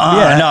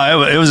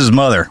it was his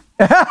mother.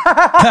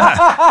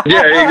 Without a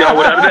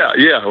doubt.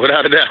 Yeah,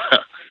 without a doubt.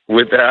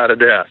 Without a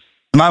doubt.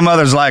 My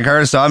mother's like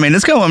her, so I mean,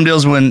 it's kind of one of them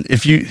deals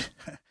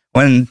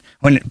when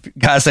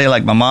guys say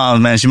like my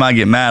mom, man, she might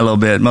get mad a little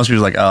bit. Most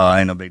people are like, oh,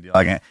 ain't no big deal.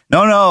 I can't.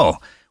 No.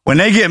 When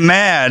they get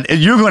mad,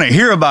 you're going to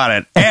hear about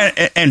it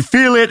and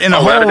feel it in a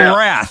whole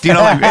wrath.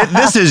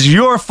 This is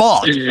your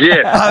fault.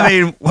 Yeah. I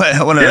mean,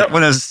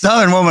 when a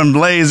Southern woman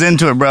blaze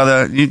into it,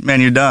 brother,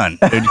 you're done.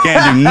 Dude, you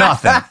can't do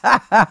nothing.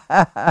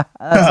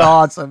 That's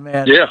awesome,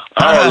 man. Yeah,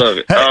 I love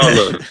it.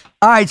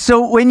 All right,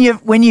 so when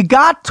you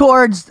got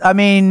towards, I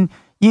mean,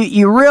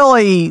 you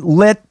really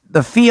lit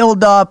the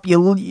field up.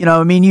 You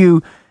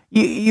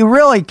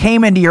really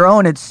came into your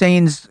own. It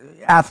seems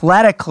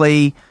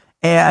athletically.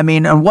 I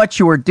mean, and what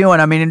you were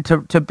doing. I mean,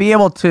 to be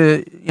able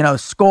to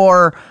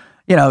score,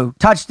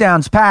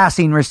 touchdowns,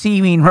 passing,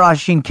 receiving,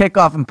 rushing,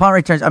 kickoff, and punt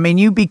returns. I mean,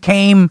 you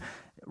became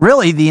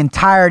really the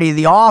entirety of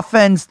the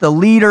offense, the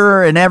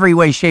leader in every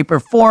way, shape,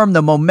 or form.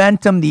 The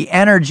momentum, the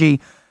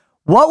energy.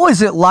 What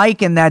was it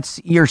like in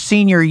your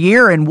senior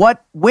year? And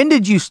when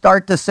did you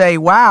start to say,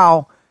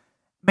 "Wow,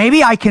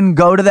 maybe I can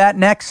go to that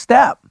next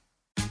step"?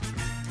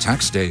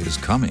 Tax day is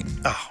coming.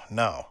 Oh,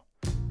 no.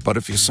 But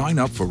if you sign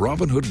up for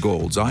Robinhood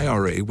Gold's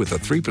IRA with a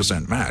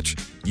 3% match,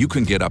 you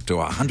can get up to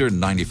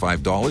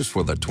 $195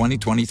 for the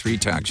 2023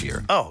 tax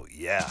year. Oh,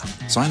 yeah.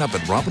 Sign up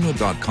at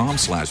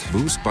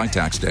Robinhood.com/boost by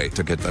tax day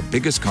to get the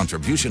biggest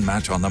contribution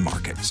match on the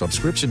market.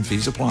 Subscription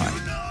fees apply.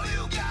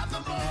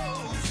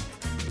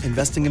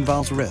 Investing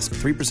involves risk.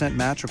 3%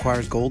 match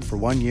requires gold for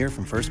 1 year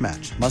from first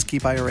match. Must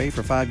keep IRA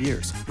for 5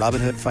 years.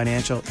 Robinhood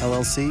Financial,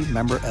 LLC,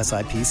 member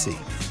SIPC.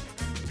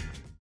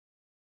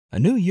 A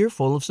new year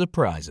full of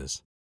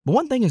surprises. But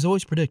one thing is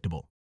always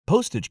predictable.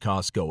 Postage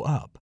costs go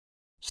up.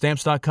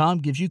 Stamps.com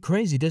gives you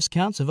crazy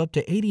discounts of up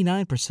to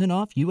 89%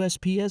 off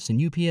USPS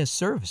and UPS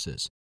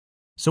services.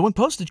 So when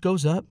postage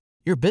goes up,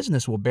 your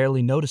business will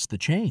barely notice the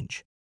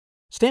change.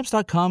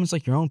 Stamps.com is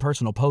like your own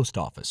personal post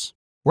office,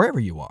 wherever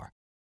you are.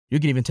 You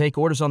can even take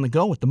orders on the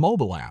go with the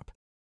mobile app.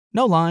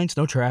 No lines,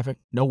 no traffic,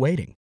 no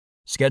waiting.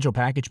 Schedule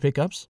package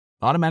pickups,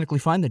 automatically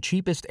find the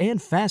cheapest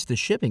and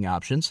fastest shipping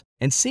options,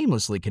 and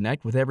seamlessly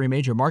connect with every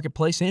major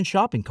marketplace and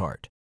shopping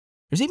cart.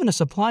 There's even a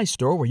supply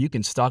store where you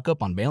can stock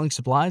up on mailing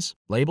supplies,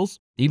 labels,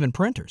 even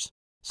printers.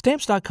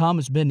 Stamps.com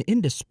has been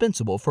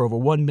indispensable for over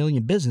 1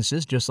 million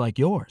businesses just like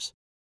yours.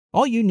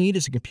 All you need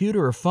is a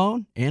computer or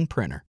phone and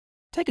printer.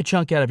 Take a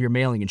chunk out of your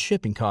mailing and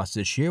shipping costs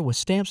this year with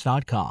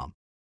Stamps.com.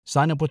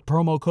 Sign up with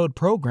promo code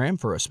PROGRAM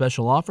for a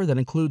special offer that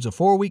includes a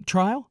 4-week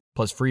trial,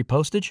 plus free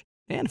postage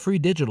and free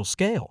digital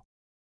scale.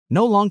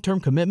 No long-term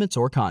commitments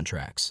or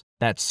contracts.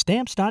 That's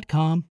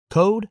Stamps.com,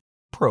 code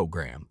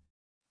PROGRAM.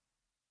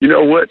 You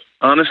know what?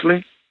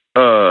 Honestly,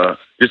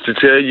 just to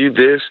tell you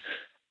this,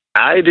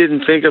 I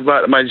didn't think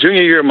about it. My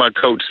junior year, my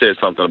coach said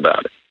something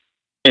about it.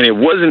 And it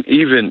wasn't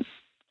even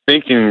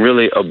thinking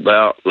really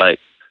about, like,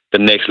 the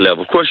next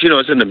level. Of course,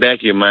 it's in the back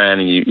of your mind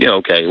and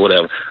okay,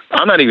 whatever.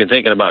 I'm not even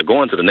thinking about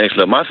going to the next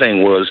level. My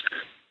thing was,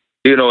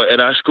 at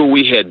our school,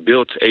 we had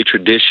built a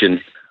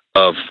tradition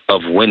of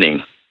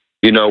winning.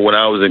 When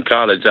I was in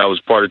college, I was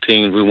part of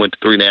teams. We went to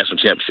 3 national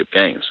championship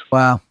games.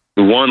 Wow.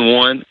 We won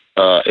one.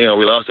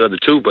 We lost the other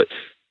 2, but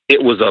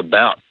it was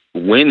about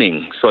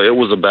winning. So it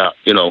was about,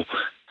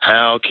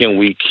 how can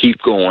we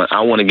keep going?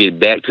 I want to get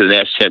back to the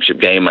national championship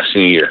game my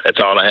senior year. That's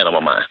all I had on my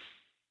mind.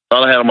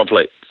 All I had on my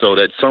plate. So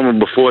that summer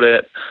before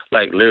that,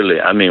 like literally,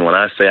 I mean, when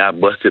I say I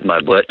busted my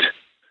butt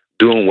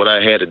doing what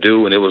I had to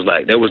do, and it was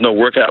like there was no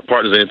workout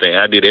partners or anything.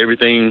 I did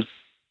everything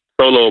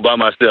solo by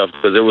myself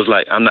because it was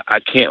like I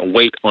can't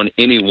wait on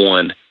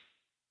anyone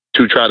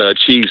to try to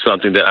achieve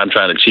something that I'm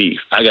trying to achieve.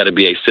 I got to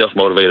be a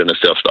self-motivator and a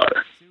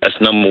self-starter. That's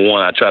number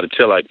one. I try to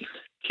tell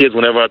kids,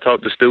 whenever I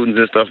talk to students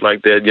and stuff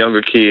like that,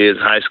 younger kids,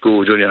 high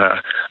school, junior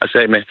high, I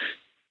say, man,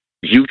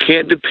 you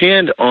can't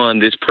depend on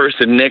this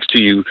person next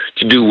to you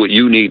to do what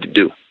you need to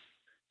do.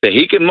 That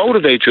he can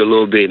motivate you a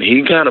little bit and he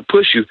can kind of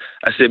push you.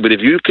 I said, but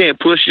if you can't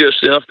push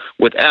yourself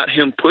without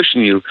him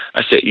pushing you,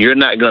 I said, you're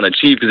not going to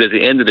achieve, because at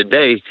the end of the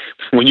day,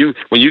 when you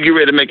get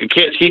ready to make a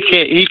catch, you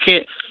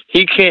can't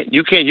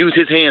use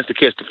his hands to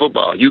catch the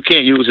football. You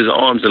can't use his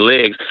arms and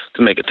legs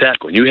to make a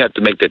tackle. You have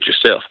to make that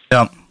yourself.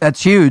 Yeah,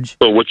 that's huge.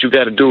 So what you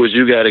got to do is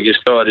you got to get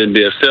started and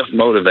be a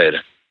self-motivator.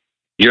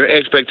 Your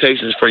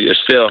expectations for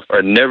yourself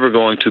are never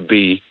going to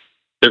be,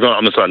 they're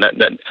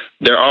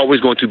always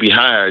going to be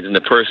higher than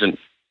the person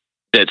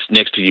that's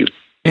next to you.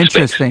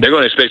 Interesting. They're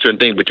going to expect certain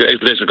things, but your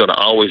expectations are going to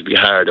always be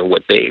higher than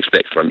what they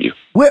expect from you.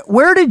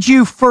 Where did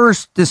you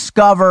first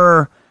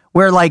discover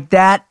where like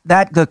that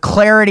the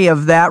clarity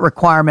of that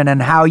requirement and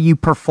how you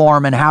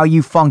perform and how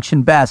you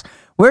function best?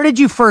 Where did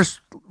you first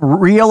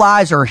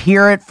realize or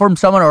hear it from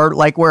someone, or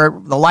like where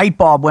the light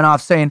bulb went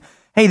off saying,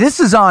 hey,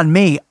 this is on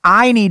me.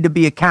 I need to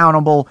be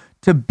accountable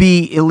to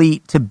be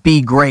elite, to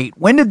be great.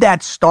 When did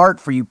that start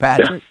for you,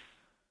 Patrick?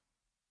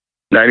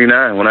 Yeah.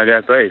 99, when I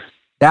got saved.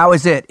 That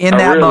was it. In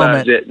that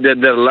moment, that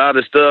a lot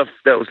of stuff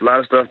that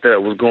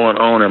was going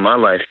on in my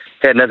life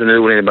had nothing to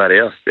do with anybody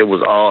else. It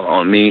was all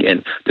on me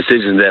and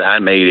decisions that I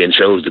made and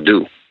chose to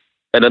do.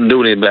 Had nothing to do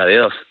with anybody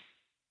else.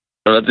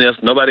 Nothing else.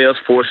 Nobody else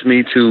forced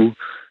me to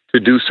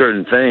do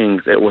certain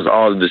things. It was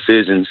all the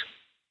decisions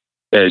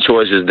and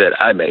choices that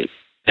I made.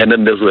 Had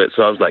nothing to do with it.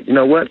 So I was like, you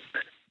know what?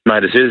 My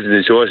decisions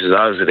and choices,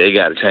 obviously, they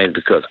got to change,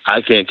 because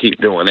I can't keep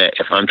doing that.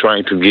 If I'm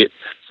trying to get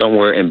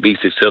somewhere and be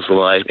successful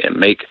in life and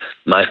make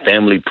my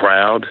family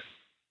proud,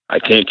 I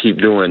can't keep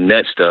doing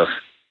that stuff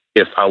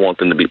if I want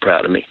them to be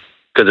proud of me,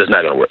 because it's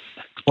not going to work.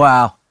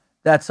 Wow,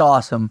 that's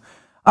awesome.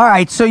 All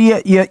right, so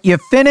you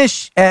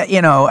finish,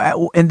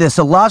 in this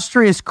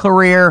illustrious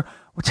career.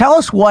 Tell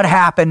us what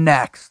happened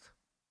next.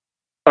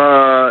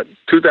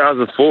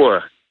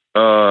 2004.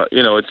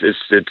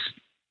 It's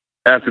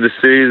after the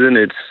season.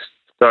 It's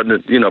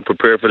starting to,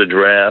 prepare for the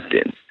draft,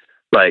 and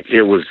like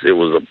it was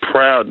a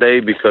proud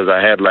day because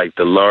I had like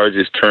the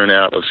largest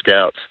turnout of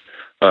scouts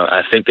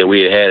I think that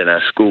we had in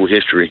our school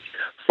history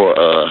for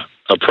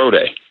a pro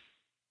day.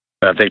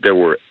 I think there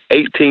were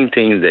 18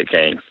 teams that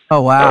came.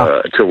 Oh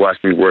wow! To watch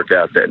me work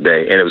out that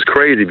day, and it was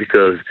crazy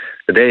because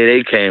the day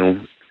they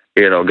came,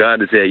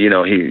 God had said, you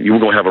were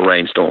gonna have a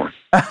rainstorm.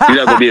 You're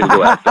not gonna be able to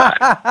go outside.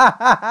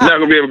 You're not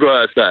gonna be able to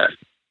go outside.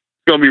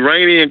 It's gonna be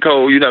rainy and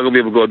cold. You're not gonna be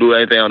able to go do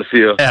anything on the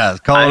field. Yeah, it's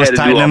cold. It's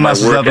tightening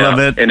muscles up a little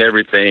bit and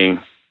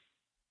everything.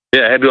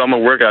 Yeah, I had to do all my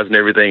workouts and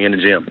everything in the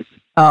gym.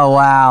 Oh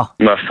wow!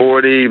 My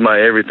 40, my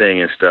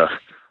everything and stuff.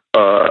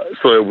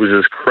 So it was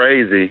just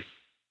crazy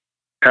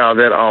how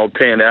that all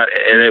panned out,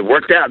 and it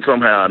worked out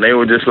somehow. And they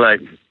were just like,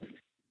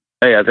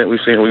 "Hey, I think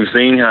we've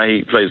seen how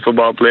he plays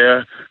football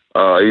player."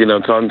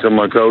 Talking to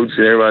my coach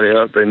and everybody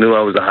else, they knew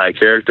I was a high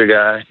character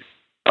guy.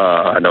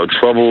 I know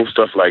trouble,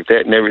 stuff like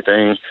that, and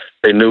everything.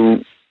 They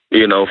knew,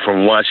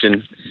 from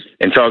watching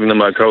and talking to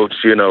my coach,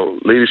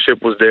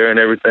 leadership was there and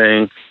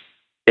everything.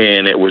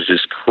 And it was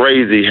just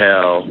crazy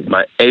how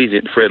my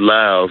agent, Fred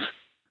Lyles,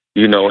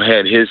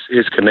 had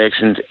his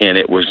connections, and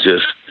it was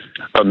just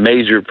a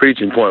major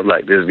preaching point.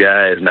 Like, this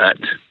guy is not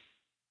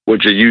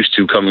what you're used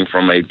to coming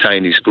from a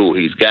tiny school.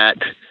 He's got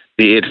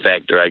the it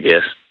factor, I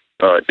guess,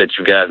 that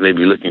you guys may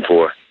be looking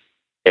for.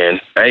 And,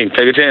 hey,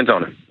 take a chance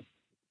on him.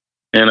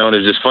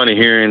 It's just funny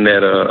hearing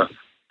that,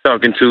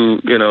 talking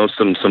to,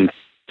 some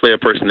player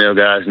personnel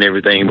guys and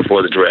everything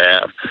before the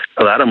draft.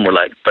 A lot of them were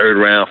like third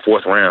round,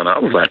 fourth round. I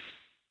was like,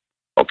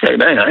 okay,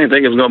 dang, I didn't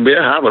think it was going to be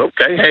that high, but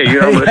okay, hey,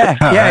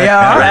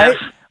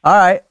 all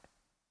right.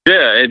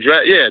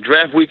 Yeah,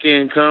 draft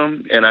weekend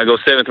come, and I go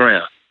 7th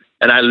round.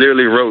 And I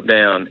literally wrote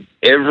down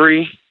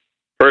every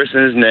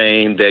person's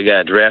name that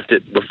got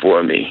drafted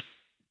before me,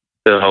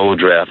 the whole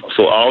draft.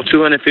 So all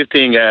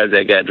 215 guys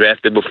that got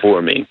drafted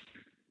before me,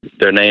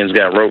 their names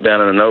got wrote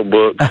down in a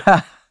notebook,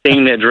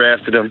 team that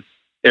drafted them,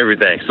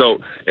 everything. So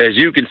as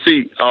you can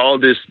see, all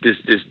this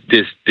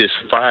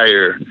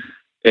fire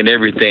and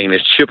everything,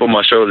 this chip on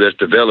my shoulder that's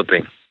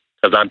developing,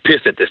 because I'm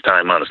pissed at this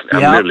time, honestly.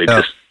 I'm literally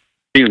just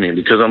fuming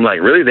because I'm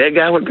like, really, that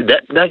guy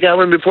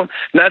went before me?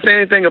 Not saying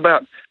anything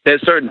about that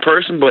certain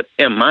person, but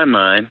in my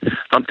mind,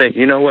 I'm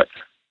thinking, you know what?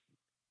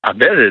 I'm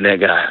better than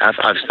that guy.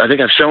 I think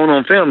I've shown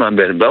on film I'm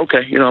better. But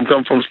okay, I'm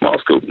coming from a small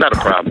school, not a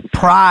problem.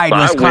 Pride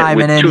was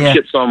climbing in you. I went with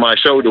 2 chips on my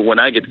shoulder when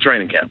I get to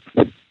training camp.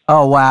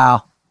 Oh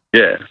wow!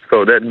 Yeah,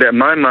 so that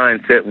my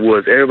mindset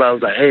was, everybody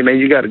was like, hey man,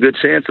 you got a good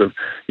chance of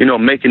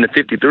making the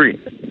 53.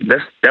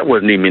 That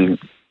wasn't even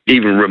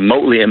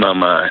remotely in my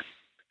mind.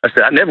 I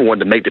said I never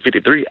wanted to make the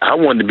 53. I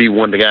wanted to be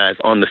one of the guys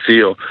on the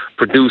field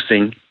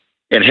producing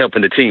and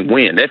helping the team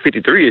win. That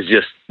 53 is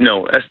just,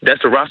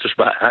 that's a roster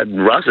spot.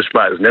 Roster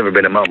spot has never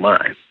been in my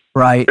mind.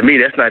 Right. To me,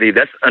 that's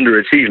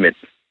underachievement.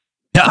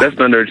 Yeah. That's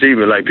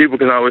underachievement. Like, people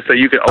can always say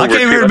you can overachieve. I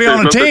can't even be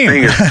on the team.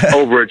 Thing is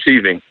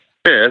overachieving.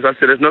 Yeah, as I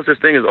said, there's no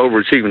such thing as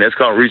overachieving. That's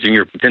called reaching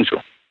your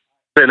potential.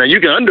 So now you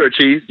can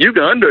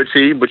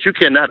underachieve, but you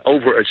cannot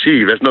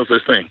overachieve. There's no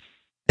such thing.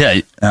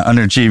 Yeah,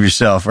 underachieve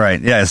yourself,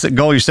 right? Yeah, it's the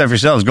goal you set for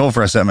yourself is goal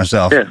for I set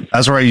myself. Yeah.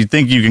 That's where you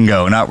think you can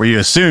go, not where you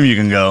assume you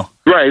can go.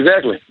 Right,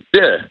 exactly.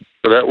 Yeah.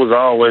 So that was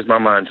always my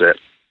mindset.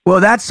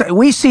 Well,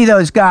 we see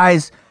those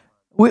guys.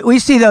 We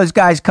see those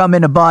guys come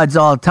into buds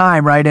all the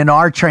time, right? In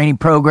our training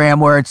program,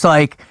 where it's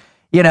like,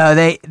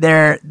 there's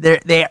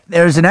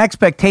an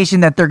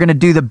expectation that they're going to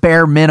do the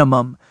bare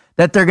minimum,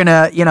 that they're going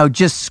to,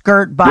 just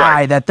skirt by,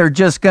 right. That they're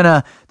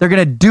going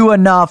to do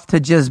enough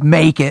to just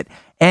make it.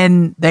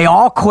 And they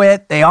all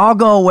quit, they all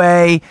go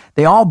away,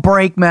 they all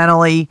break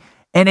mentally.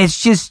 And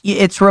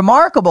it's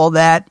remarkable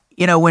that,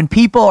 when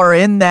people are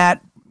in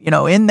that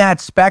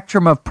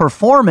spectrum of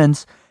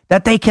performance,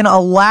 that they can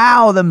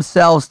allow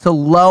themselves to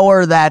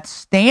lower that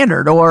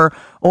standard or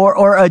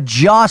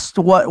adjust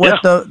what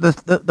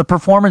the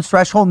performance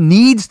threshold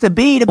needs to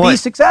be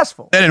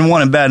successful. They didn't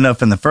want it bad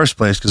enough in the first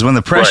place, because when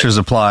the pressure's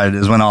applied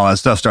is when all that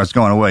stuff starts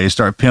going away. You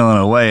start peeling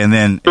it away, and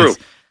then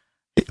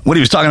what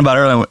he was talking about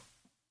earlier,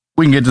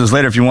 we can get to this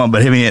later if you want,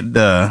 but hitting at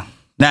the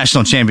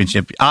national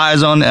championship,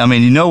 eyes on,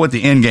 what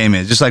the end game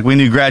is. Just like we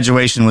knew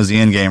graduation was the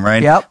end game,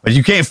 right? Yep. But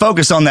you can't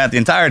focus on that the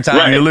entire time.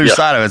 Right. You lose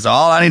sight of it. So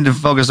all I need to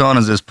focus on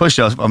is this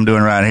push-ups I'm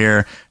doing right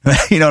here.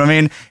 You know what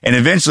I mean? And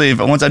eventually,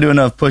 once I do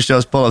enough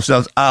push-ups, pull-ups,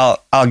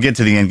 I'll get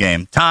to the end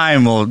game.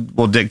 Time will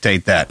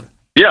dictate that.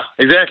 Yeah,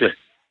 exactly.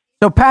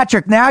 So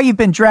Patrick, now you've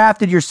been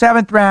drafted, your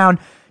 7th round.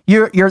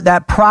 You're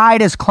that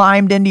pride has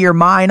climbed into your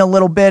mind a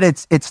little bit.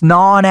 It's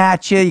gnawing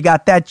at you. You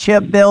got that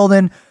chip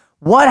building.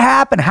 What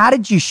happened? How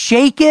did you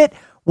shake it?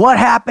 What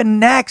happened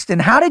next?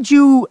 And how did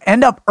you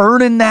end up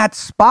earning that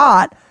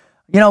spot,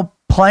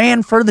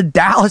 playing for the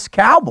Dallas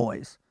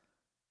Cowboys?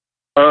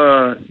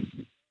 I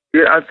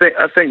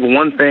think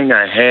one thing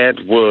I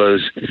had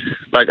was,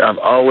 like, I've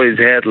always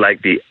had,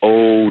 like, the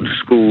old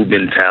school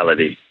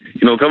mentality.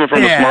 Coming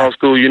from a small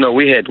school,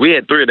 we had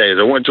 3 days,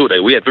 or 1 2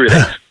 days. We had 3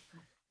 days.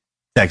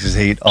 Texas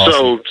Heat.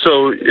 Awesome.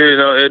 So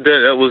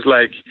it was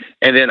like,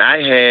 and then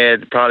I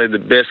had probably the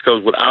best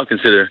coach, what I'll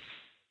consider,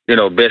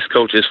 best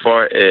coach as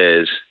far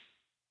as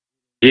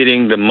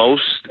getting the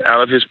most out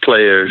of his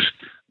players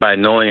by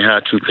knowing how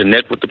to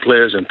connect with the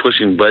players and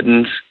pushing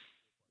buttons.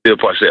 Bill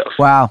Parcells.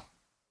 Wow.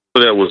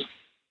 So that was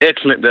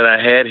excellent that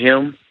I had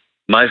him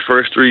my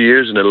first 3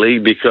 years in the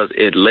league, because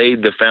it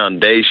laid the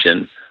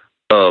foundation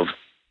of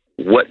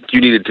what you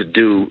needed to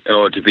do in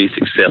order to be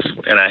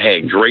successful. And I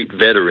had great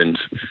veterans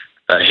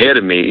ahead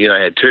of me.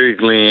 I had Terry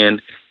Glenn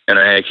and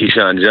I had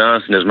Keyshawn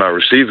Johnson as my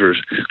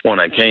receivers when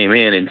I came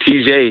in. And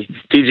Terry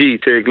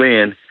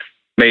Glenn,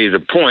 made it a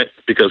point,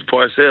 because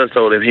Parcells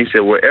told him, he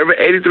said, wherever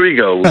 83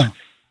 goes,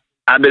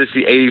 I better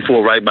see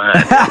 84 right behind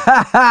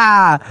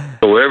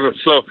him.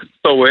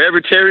 So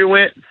wherever Terry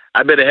went,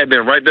 I better have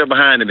been right there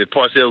behind him if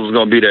Parcells was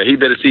going to be there. He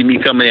better see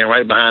me coming in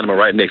right behind him or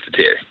right next to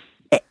Terry.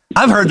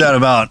 I've heard that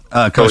about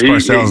Coach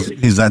Parcells.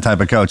 He's that type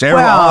of coach.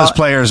 All his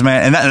players,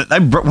 man,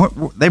 and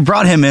they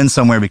brought him in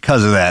somewhere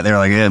because of that. They were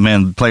like, yeah,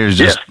 man, players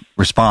just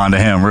respond to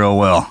him real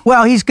well.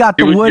 Well, he's got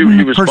the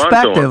wooden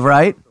perspective,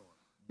 right?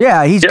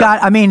 Yeah, he's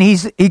got. I mean,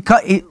 he's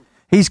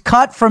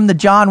cut from the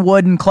John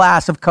Wooden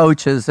class of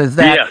coaches. Is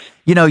that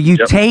you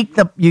take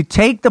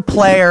the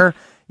player,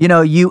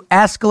 you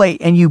escalate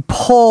and you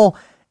pull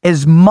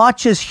as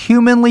much as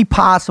humanly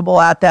possible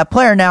at that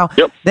player. Now,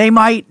 they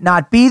might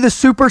not be the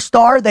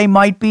superstar. They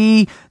might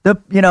be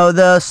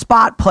the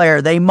spot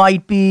player. They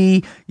might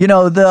be,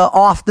 the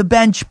off the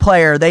bench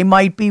player. They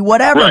might be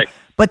whatever. Right.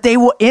 But they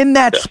will, in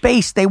that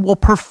space, they will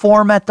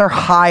perform at their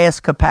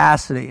highest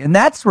capacity. And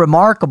that's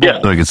remarkable. Yeah.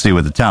 So you can see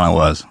what the talent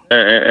was.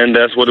 And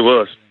that's what it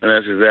was. And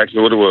that's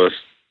exactly what it was.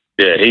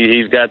 Yeah,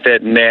 he's got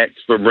that knack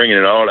for bringing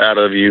it all out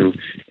of you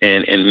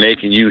and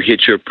making you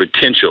hit your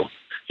potential.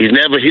 He's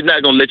not going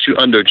to let you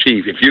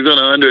underachieve. If you're going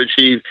to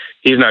underachieve,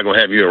 he's not going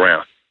to have you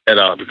around at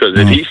all. Because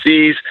if he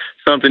sees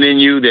something in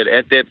you that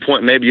at that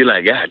point maybe you're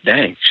like, God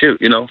dang,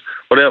 shoot,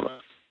 whatever.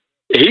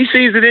 If he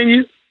sees it in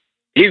you,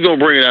 he's going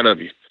to bring it out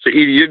of you. So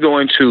either you're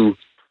going to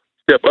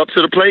step up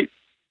to the plate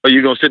or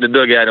you're going to sit in the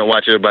dugout and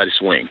watch everybody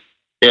swing.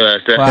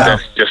 That's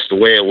just the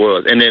way it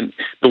was. And then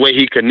the way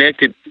he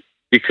connected,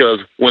 because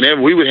whenever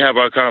we would have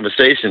our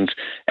conversations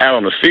out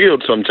on the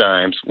field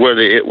sometimes, whether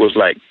it was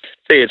like,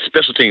 say it's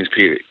special teams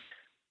period,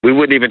 we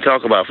wouldn't even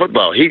talk about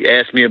football. He'd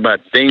ask me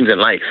about things in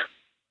life.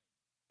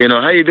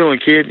 How you doing,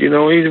 kid?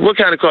 What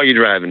kind of car you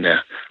driving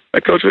now?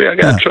 Like, Coach, I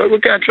got a truck.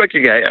 What kind of truck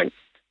you got?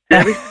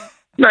 Heavy?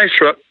 Nice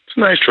truck. It's a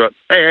nice truck.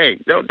 Hey,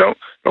 don't go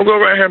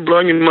around here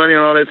blowing your money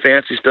on all that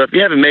fancy stuff.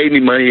 You haven't made any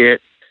money yet.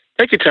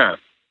 Take your time.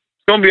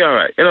 It's gonna be all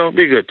right.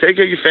 Be good. Take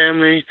care of your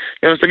family.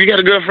 So you got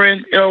a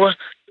girlfriend? What?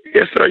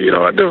 Yes, sir.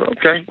 I do.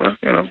 Okay. Well,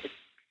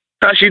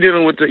 how's she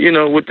dealing with the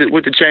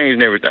with the change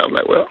and everything? I was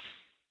like, well,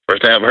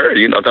 first time I've heard.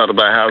 Talk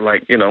about how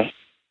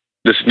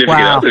the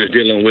significant other is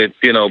dealing with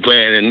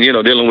playing and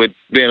dealing with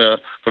being a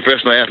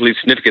professional athlete,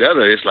 significant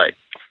other. It's like,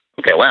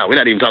 okay, wow, we're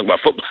not even talking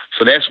about football.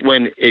 So that's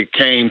when it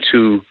came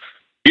to.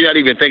 You're not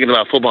even thinking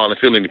about football and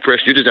feeling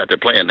depressed. You're just out there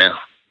playing now.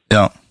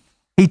 Yeah.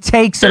 He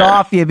takes it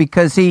off you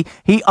because he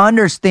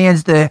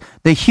understands the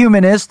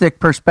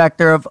humanistic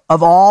perspective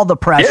of all the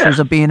pressures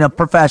of being a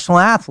professional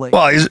athlete.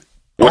 Well,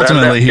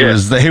 Ultimately, he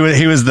was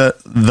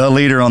the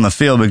leader on the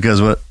field,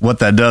 because what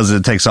that does is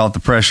it takes all the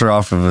pressure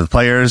off of the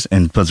players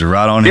and puts it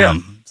right on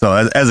him. So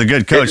as a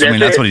good coach,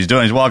 that's what he's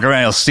doing. He's walking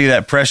around, he'll see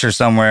that pressure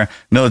somewhere.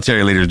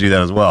 Military leaders do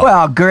that as well.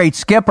 Well, great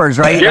skippers,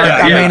 right?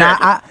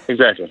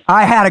 Exactly.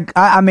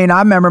 I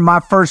remember my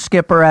first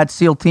skipper at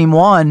SEAL Team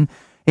 1.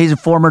 He's a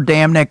former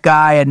Damnick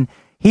guy, and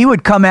he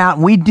would come out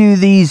and we'd do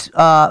these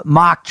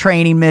mock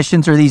training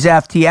missions or these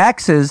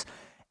FTXs.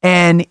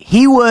 And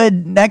he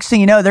would, next thing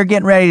you know, they're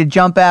getting ready to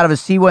jump out of a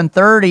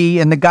C-130,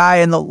 and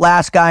the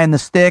last guy in the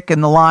stick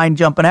and the line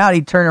jumping out,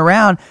 he'd turn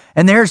around,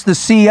 and there's the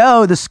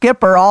CO, the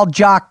skipper, all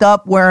jocked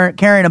up,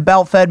 carrying a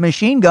belt-fed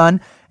machine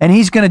gun, and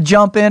he's going to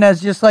jump in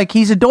as just like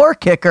he's a door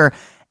kicker.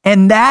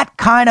 And that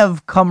kind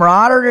of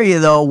camaraderie,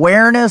 the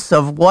awareness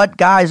of what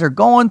guys are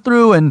going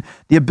through and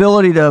the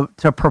ability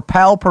to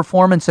propel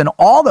performance in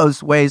all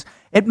those ways,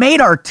 it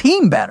made our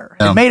team better.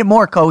 It made it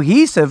more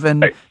cohesive,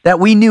 and that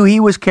we knew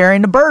he was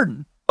carrying the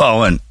burden.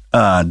 Oh, and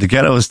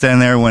DeGhetto was standing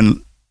there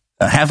when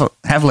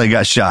Halfley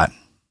got shot.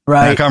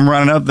 Right. I come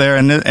running up there,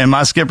 and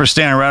my skipper's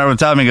standing right over the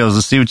top of me. He goes,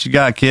 "Let's see what you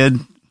got, kid."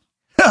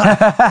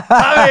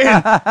 I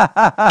mean,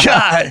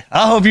 God,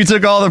 I hope you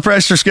took all the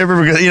pressure,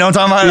 skipper, because you know what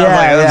I'm talking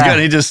about. That's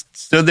good. He just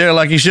stood there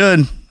like he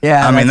should.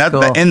 Yeah, I mean that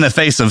cool. in the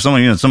face of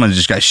someone, someone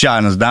just got shot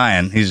and is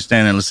dying. He's just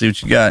standing there. Let's see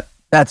what you got.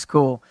 That's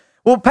cool.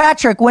 Well,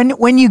 Patrick,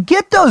 when you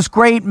get those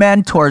great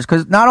mentors,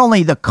 because not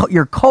only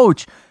your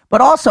coach, but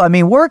also, I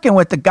mean, working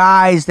with the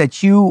guys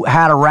that you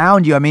had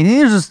around you. I mean,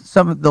 these are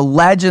some of the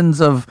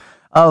legends of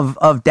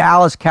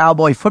Dallas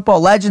Cowboy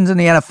football, legends in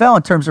the NFL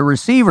in terms of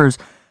receivers.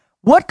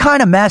 What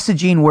kind of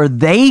messaging were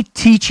they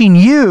teaching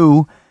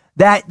you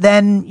that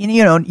then,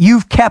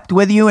 you've kept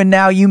with you and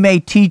now you may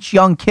teach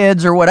young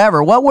kids or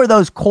whatever? What were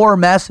those core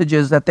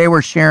messages that they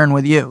were sharing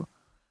with you?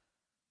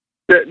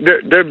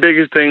 Their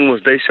biggest thing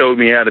was they showed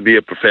me how to be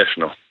a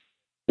professional.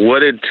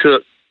 What it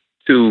took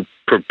to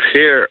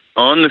prepare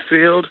on the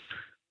field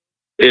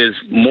is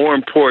more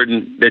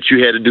important that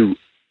you had to do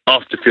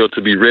off the field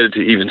to be ready to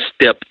even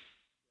step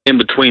in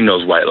between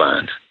those white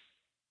lines.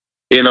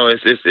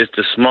 It's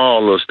the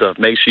small little stuff.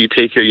 Make sure you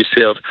take care of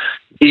yourself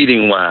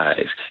eating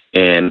wise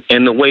and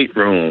in the weight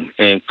room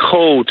and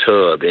cold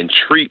tub and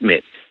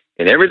treatment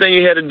and everything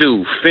you had to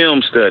do,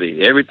 film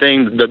study,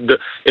 everything.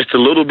 It's the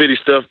little bitty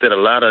stuff that a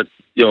lot of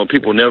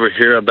people never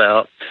hear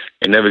about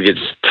and never gets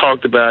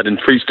talked about and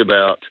preached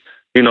about,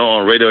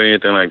 on radio or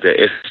anything like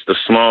that. It's the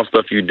small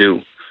stuff you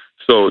do.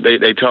 So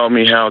they taught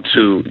me how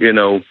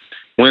to,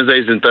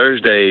 Wednesdays and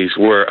Thursdays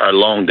were our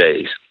long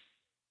days.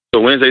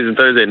 So Wednesdays and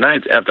Thursday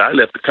nights, after I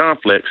left the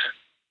complex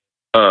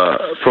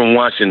from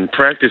watching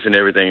practice and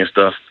everything and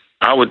stuff,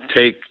 I would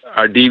take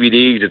our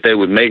DVDs that they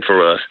would make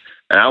for us,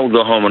 and I would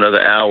go home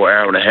another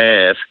hour and a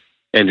half,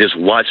 and just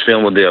watch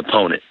film with the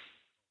opponent.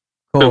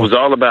 Cool. So it was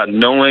all about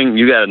knowing.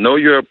 You got to know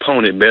your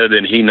opponent better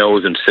than he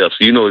knows himself.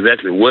 So you know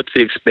exactly what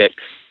to expect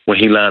when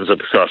he lines up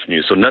across from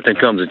you. So nothing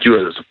comes at you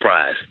as a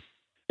surprise.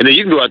 And then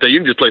you can go out there. You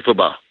can just play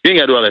football. You ain't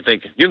got to do all that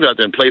thinking. You can go out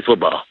there and play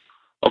football.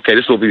 Okay,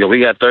 this will be.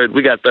 We got third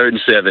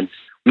and 7.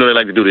 They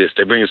like to do this.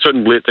 They bring a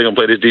certain blitz. They're gonna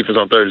play this defense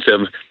on 3rd and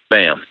 7.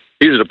 Bam.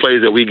 These are the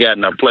plays that we got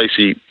in our play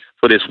sheet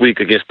for this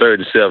week against 3rd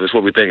and 7. That's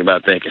what we think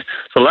about thinking.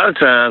 So a lot of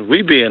times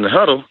we be in the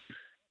huddle,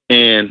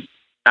 and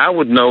I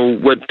would know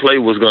what play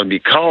was going to be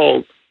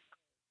called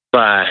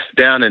by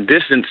down and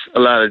distance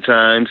a lot of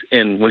times.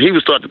 And when he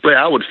would start to play,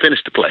 I would finish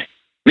the play.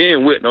 Me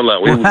and Whit, no lie,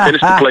 we would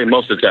finish the play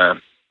most of the time.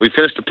 We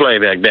finished the play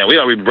back down. We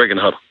already breaking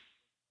the huddle.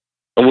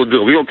 And we'll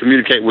do it. We're going to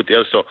communicate with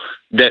the other. So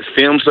that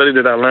film study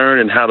that I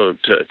learned and how to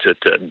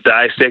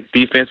dissect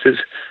defenses,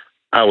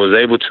 I was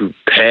able to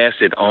pass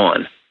it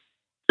on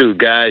to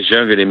guys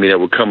younger than me that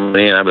would come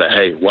in. I'd be like,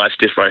 hey, watch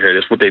this right here.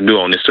 This is what they do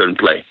on this certain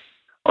play.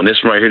 On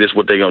this right here, this is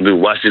what they're going to do.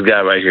 Watch this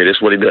guy right here. This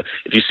is what he does.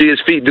 If you see his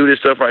feet do this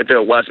stuff right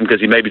there, watch him because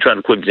he may be trying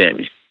to quick jam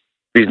you.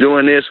 If he's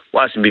doing this,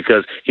 watch him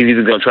because he's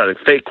either going to try to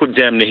fake quick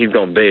jam and then he's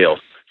going to bail.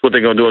 That's what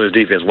they're going to do on his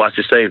defense. Watch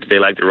the safety. They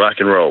like to rock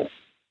and roll.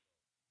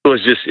 So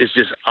it's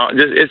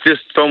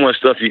just so much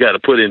stuff you got to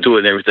put into it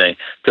and everything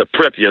to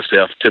prep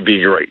yourself to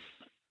be great.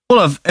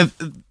 Well, if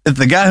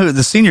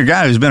the senior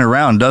guy who's been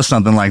around does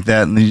something like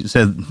that, and you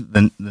said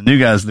the new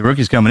guys, the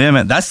rookies coming in,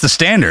 man, that's the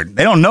standard.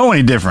 They don't know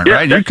any different,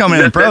 right? You're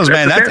coming in pros,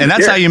 man,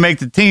 that's how you make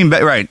the team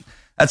better, right?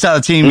 That's how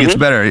the team gets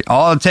better.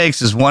 All it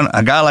takes is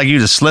a guy like you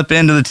to slip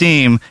into the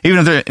team,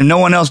 even if no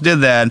one else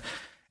did that,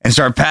 and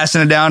start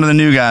passing it down to the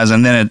new guys,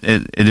 and then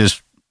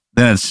it's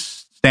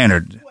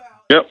standard.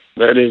 Yep,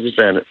 that is the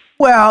standard.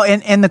 Well,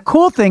 and the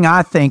cool thing,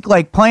 I think,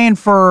 like playing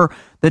for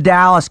the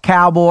Dallas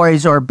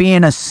Cowboys or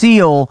being a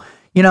SEAL,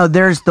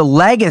 there's the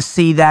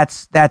legacy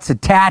that's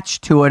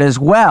attached to it as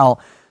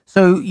well.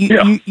 So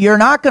you're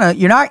not,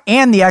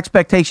 and the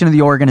expectation of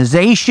the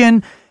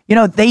organization,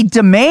 they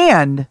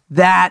demand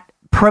that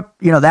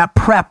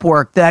prep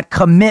work, that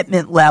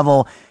commitment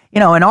level.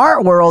 In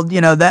our world,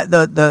 that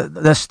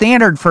the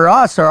standard for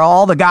us are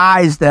all the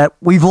guys that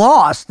we've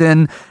lost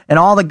and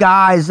all the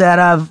guys that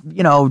have,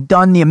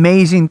 done the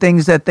amazing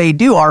things that they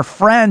do. Our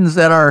friends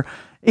that are,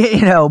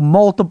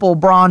 multiple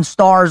Bronze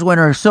Stars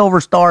winners, Silver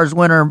Stars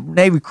winner,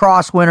 Navy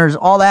Cross winners,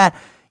 all that.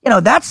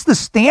 that's the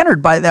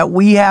standard that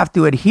we have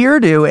to adhere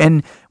to.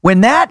 And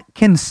when that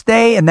can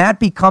stay and that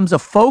becomes a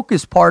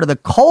focus part of the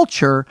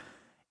culture,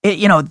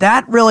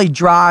 that really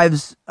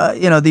drives,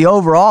 the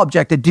overall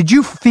objective. Did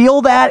you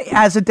feel that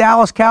as a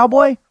Dallas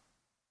Cowboy?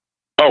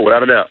 Oh,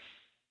 without a doubt.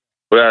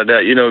 Without a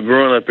doubt.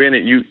 Growing up in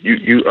it,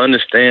 you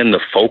understand the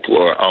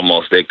folklore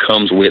almost that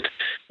comes with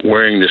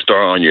wearing the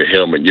star on your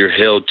helmet. You're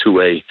held to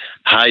a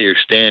higher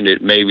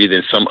standard maybe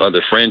than some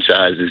other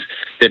franchises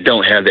that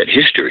don't have that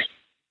history.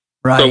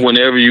 Right. So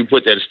whenever you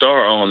put that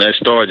star on, that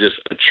star just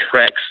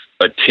attracts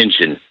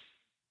attention.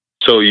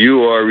 So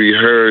you are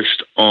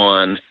rehearsed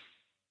on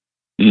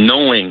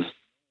knowing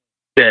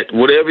that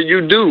whatever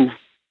you do,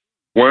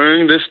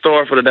 wearing this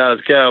star for the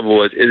Dallas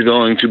Cowboys is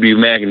going to be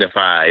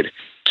magnified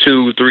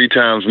 2-3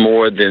 times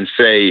more than,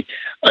 say,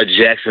 a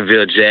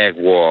Jacksonville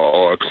Jaguar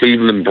or a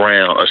Cleveland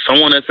Brown or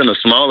someone that's in a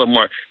smaller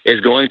market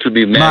is going to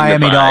be magnified.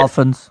 Miami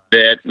Dolphins.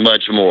 That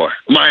much more.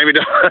 Miami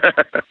Dolphins.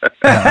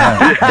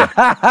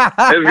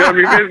 It's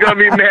going to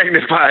be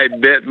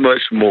magnified that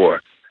much more.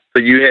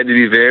 So you had to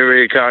be very,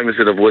 very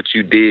cognizant of what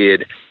you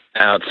did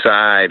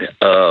outside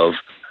of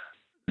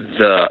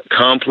the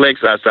complex,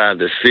 outside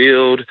the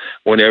field,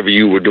 whenever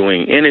you were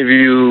doing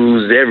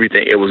interviews,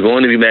 everything. It was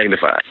going to be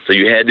magnified. So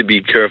you had to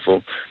be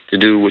careful to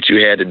do what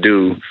you had to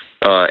do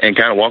and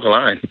kind of walk a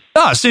line.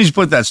 Oh, as soon as you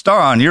put that star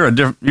on,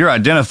 you're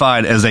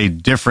identified as a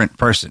different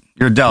person.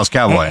 You're a Dallas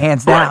Cowboy.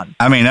 Hands down.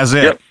 I mean, that's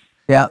it.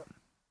 Yep.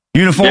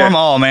 Uniform,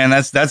 oh, man,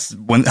 that's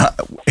when...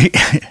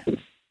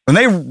 When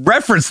they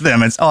reference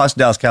them, it's, that's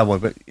Dallas Cowboy.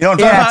 But you know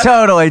what I'm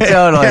talking about?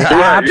 Totally.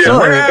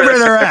 Absolutely. Wherever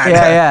they're at.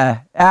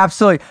 Yeah,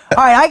 absolutely.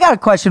 All right, I got a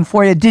question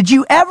for you. Did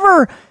you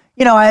ever,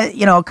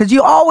 because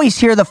you always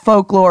hear the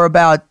folklore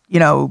about,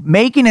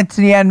 making it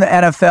to the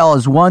NFL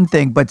is one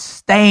thing, but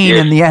staying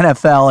in the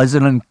NFL is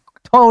a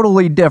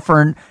totally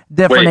different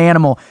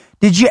animal.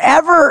 Did you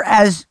ever,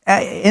 as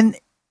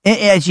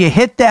you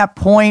hit that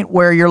point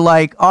where you're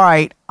like, all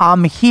right,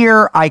 I'm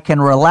here, I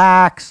can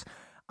relax,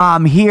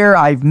 I'm here,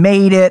 I've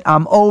made it,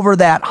 I'm over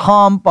that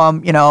hump,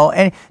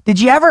 and did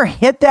you ever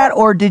hit that,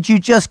 or did you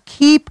just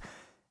keep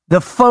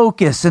the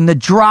focus and the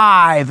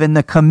drive and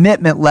the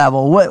commitment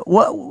level?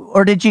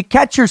 Or did you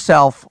catch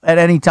yourself at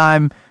any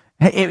time,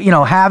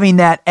 having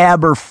that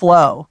ebb or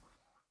flow?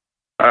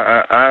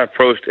 I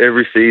approached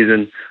every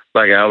season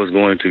like I was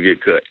going to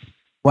get cut.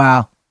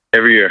 Wow.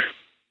 Every year,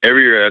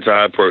 that's how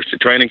I approached the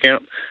training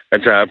camp.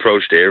 That's how I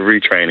approached every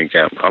training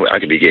camp. I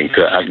could be getting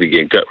cut. I could be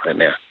getting cut right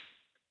now.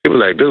 People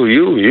like, dude,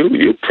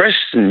 you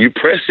pressing,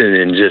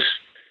 and just,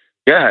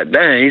 God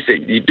dang. He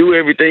said, you do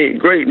everything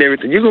great and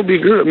everything. You're going to be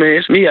good, man.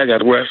 It's me I got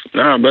to work.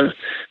 Nah, brother.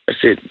 I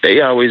said, they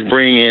always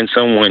bring in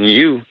someone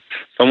new,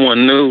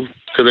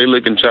 because they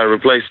look and try to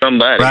replace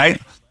somebody.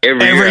 Right.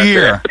 Every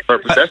year.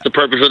 That's the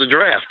purpose of the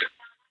draft.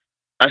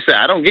 I said,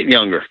 I don't get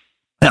younger.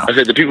 No. I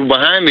said, the people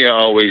behind me are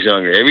always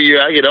younger. Every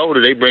year I get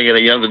older, they bring in a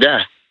younger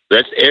guy.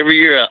 That's every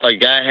year a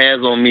guy has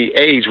on me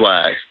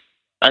age-wise.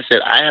 I said,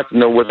 I have to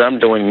know what I'm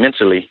doing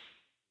mentally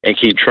and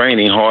keep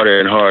training harder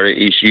and harder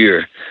each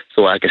year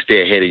so I can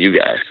stay ahead of you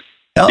guys.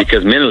 Yep.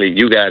 Because mentally,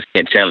 you guys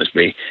can't challenge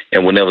me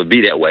and will never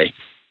be that way.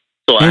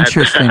 So I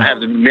have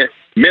to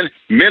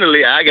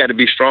mentally, I got to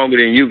be stronger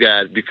than you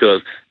guys,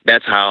 because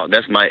that's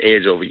my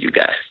edge over you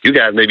guys. You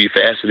guys may be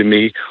faster than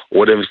me or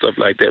whatever, stuff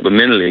like that, but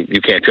mentally,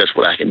 you can't touch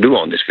what I can do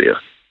on this field.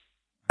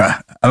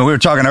 We were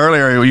talking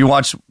earlier, you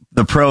watch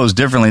the pros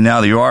differently now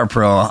that you are a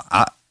pro.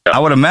 I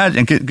would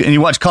imagine, and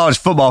you watch college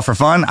football for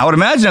fun, I would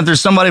imagine if there's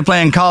somebody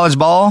playing college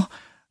ball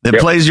that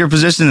plays your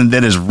position and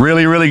that is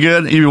really, really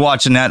good, you'd be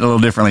watching that a little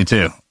differently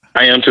too.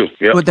 I am too.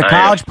 Yep. With the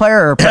college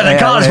player? The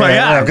college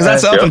player, because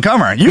that's up and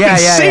comer. You can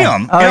see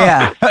them. Oh,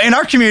 yeah. In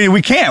our community,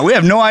 we can't. We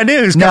have no idea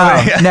who's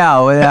coming.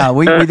 No.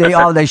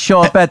 They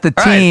show up at the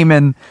team. Right.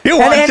 And you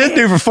watch this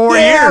dude for 4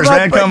 years,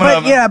 man, coming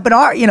up. Yeah, but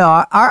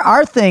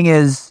our thing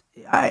is,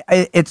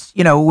 it's,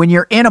 when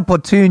you're in a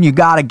platoon, you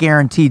got a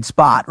guaranteed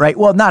spot, right?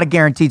 Well, not a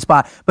guaranteed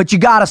spot, but you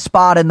got a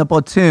spot in the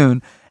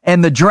platoon,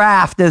 and the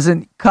draft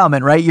isn't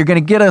coming, right? You're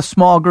going to get a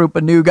small group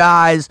of new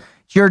guys.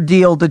 It's your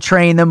deal to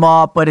train them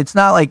up, but it's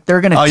not like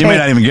they're going to. Oh, you may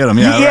not even get them.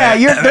 Yeah,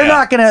 they're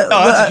not going to.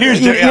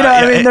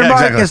 They're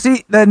not going to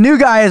see. The new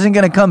guy isn't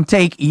going to come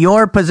take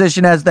your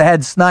position as the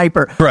head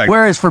sniper. Correct.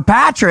 Whereas for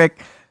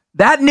Patrick,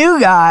 that new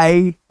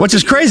guy, which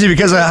is crazy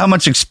because of how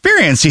much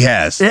experience he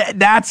has.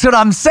 That's what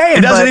I'm saying.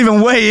 It doesn't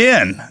even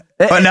weigh in.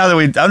 But now that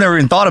I've never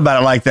even thought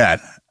about it like that.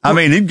 I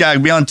mean, he's got to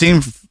be on the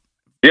team for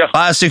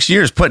 5-6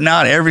 years, putting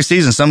out every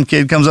season. Some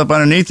kid comes up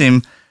underneath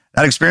him.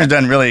 That experience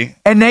doesn't really.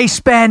 And they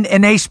spend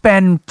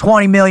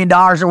 $20 million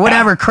or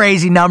whatever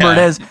crazy number it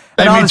is.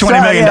 They mean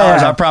 $20 million.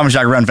 I promise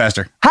you I can run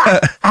faster.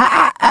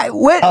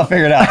 I'll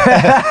figure it out.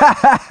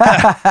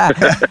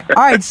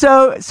 All right.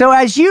 So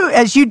as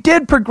you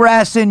did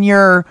progress in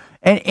your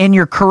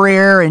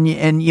career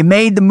and you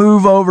made the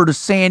move over to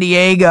San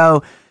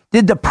Diego,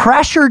 did the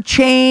pressure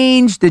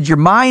change? Did your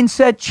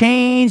mindset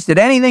change? Did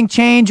anything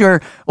change,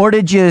 or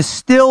did you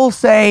still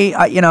say,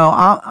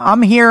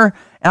 I'm here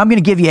and I'm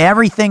going to give you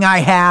everything I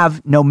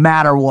have, no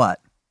matter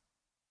what?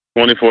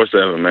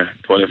 24/7, man.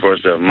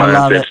 24/7.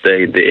 Mindset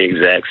stayed the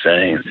exact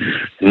same.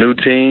 New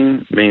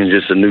team means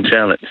just a new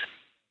challenge.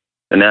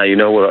 And now you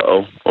know what?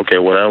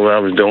 Whatever I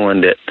was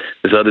doing, that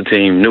this other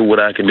team knew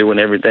what I could do and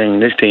everything.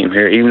 This team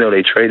here, even though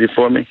they traded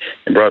for me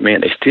and brought me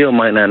in, they still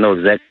might not know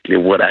exactly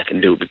what I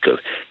can do, because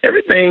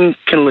everything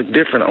can look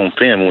different on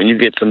film. When you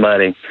get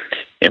somebody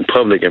in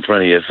public in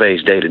front of your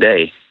face day to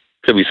day,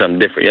 could be something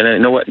different. You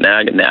know what? Now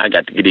I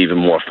got to get even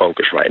more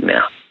focused right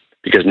now,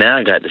 because now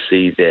I got to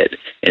see that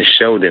and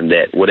show them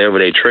that whatever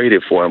they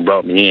traded for and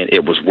brought me in,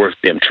 it was worth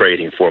them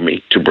trading for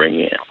me to bring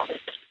in.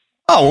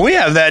 Oh, well, we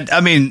have that.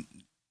 I mean,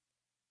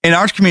 in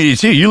our community,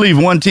 too, you leave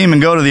one team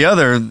and go to the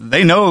other,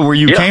 they know where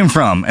you came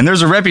from. And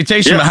there's a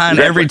reputation behind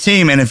every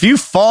team. And if you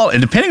fall,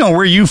 and depending on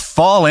where you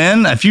fall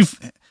in, if you,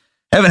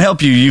 heaven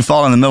help you, you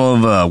fall in the middle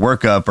of a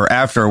workup or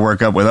after a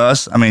workup with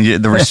us, I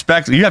mean, the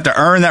respect, you have to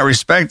earn that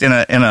respect in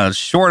a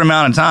short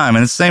amount of time.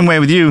 And it's the same way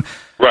with you.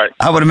 Right.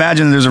 I would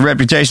imagine there's a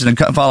reputation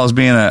that follows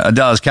being a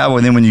Dallas Cowboy.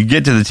 And then when you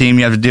get to the team,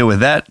 you have to deal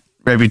with that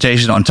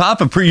reputation on top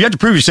of you have to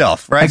prove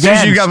yourself, right?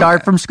 Again, you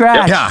start from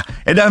scratch. Yeah,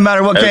 it doesn't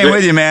matter what came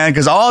with you, man,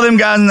 because all them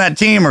guys in that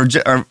team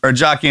are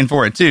jockeying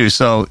for it too.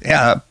 So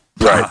yeah,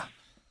 right.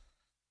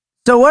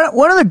 So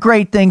one of the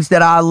great things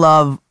that I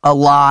love a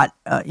lot,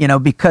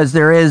 because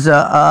there is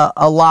a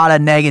lot of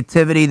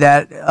negativity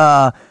that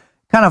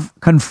kind of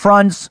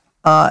confronts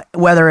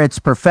whether it's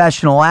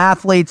professional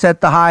athletes at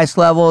the highest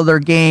level of their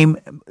game,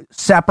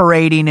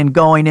 separating and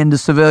going into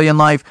civilian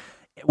life.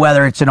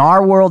 Whether it's in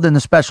our world, in the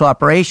special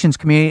operations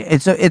community,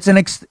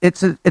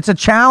 it's a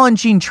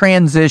challenging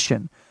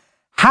transition.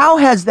 How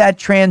has that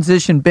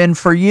transition been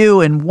for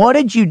you, and what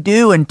did you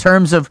do in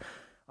terms of,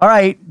 all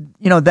right,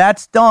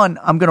 that's done,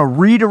 I'm going to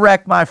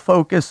redirect my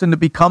focus into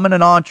becoming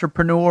an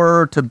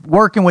entrepreneur, to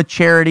working with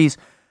charities.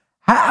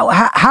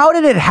 How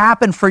did it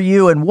happen for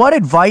you, and what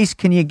advice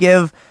can you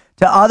give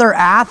to other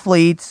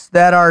athletes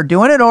that are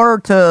doing it, or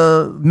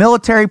to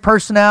military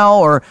personnel,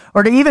 or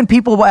to even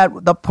people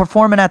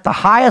performing at the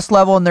highest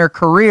level in their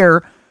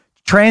career,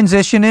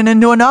 transitioning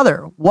into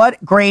another? What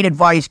great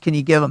advice can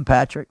you give them,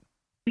 Patrick?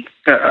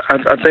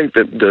 I think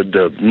that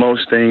the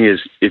most thing is,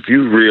 if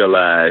you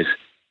realize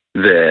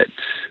that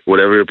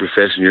whatever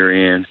profession you're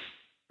in,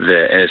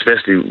 that, and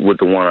especially with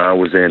the one I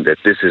was in, that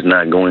this is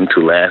not going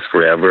to last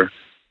forever.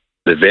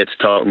 The vets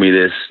taught me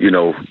this,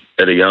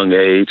 at a young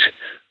age.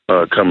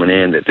 Coming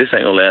in, that this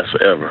ain't gonna last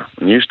forever.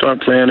 When you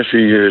start playing a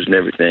few years and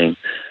everything,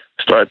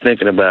 start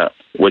thinking about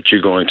what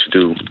you're going to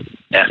do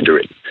after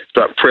it.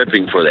 Start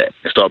prepping for that.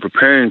 Start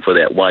preparing for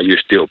that while you're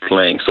still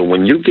playing. So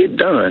when you get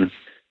done,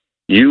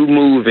 you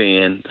move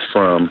in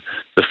from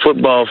the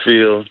football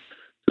field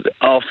to the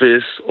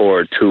office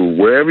or to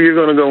wherever you're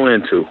going to go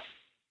into.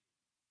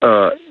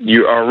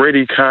 You're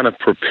already kind of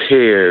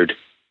prepared,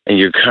 and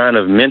you're kind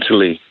of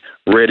mentally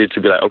ready to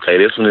be like, okay,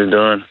 this one is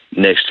done,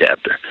 next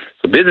chapter.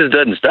 So business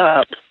doesn't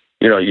stop.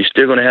 You're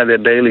still going to have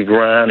that daily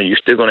grind, and you're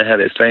still going to have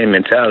that same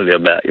mentality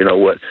about,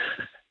 what,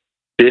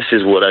 this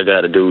is what I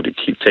got to do to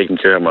keep taking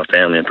care of my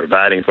family and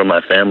providing for my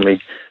family.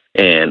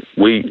 And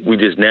we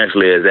just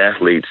naturally, as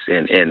athletes,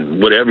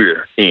 and whatever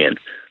you're in,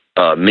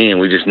 men,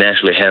 we just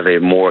naturally have a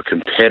more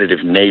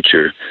competitive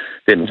nature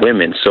than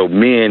women. So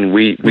men,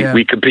 we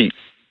compete.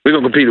 We're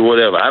going to compete with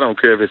whatever. I don't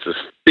care if it's a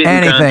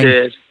spitting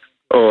contest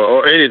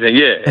or anything.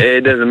 Yeah,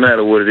 it doesn't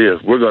matter what it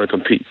is. We're going to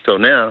compete. So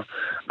now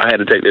I had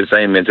to take that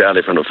same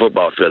mentality from the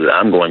football field, that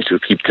I'm going to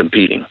keep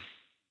competing.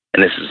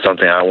 And this is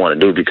something I want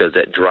to do, because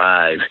that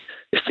drive,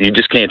 you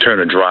just can't turn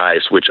a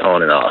drive switch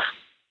on and off.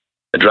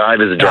 A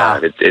drive is a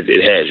drive. It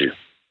has you.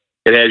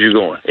 It has you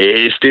going.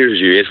 It steers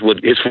you. It's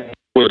what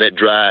that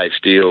drive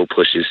still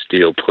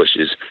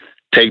pushes.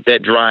 Take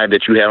that drive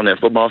that you had on that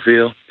football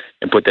field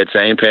and put that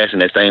same passion,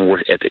 that same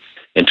work ethic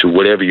into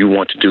whatever you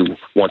want to do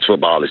once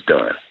football is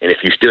done. And if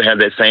you still have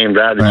that same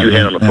drive that you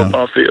had on the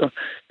football field,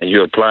 and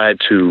you apply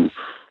it to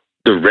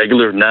the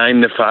regular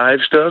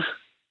 9-to-5 stuff,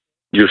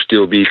 you'll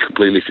still be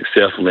completely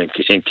successful and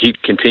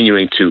keep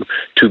continuing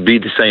to be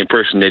the same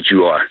person that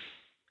you are.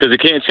 Because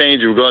it can't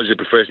change regardless of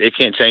your profession. It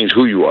can't change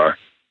who you are,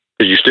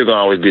 because you're still going to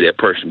always be that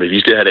person. But if you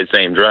still have that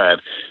same drive,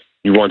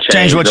 you won't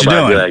change what you're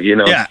doing. Like,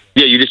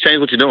 you just change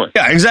what you're doing.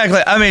 Yeah,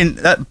 exactly. I mean,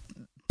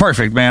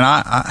 perfect,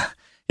 man.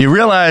 You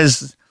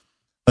realize,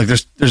 like,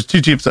 there's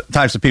two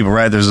types of people,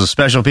 right? There's the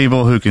special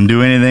people who can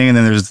do anything, and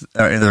then there's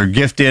they're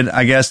gifted,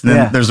 I guess, and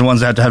then there's the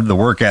ones that have to have the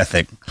work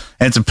ethic.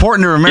 And it's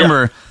important to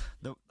remember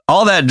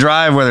all that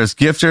drive, whether it's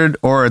gifted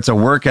or it's a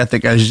work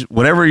ethic, as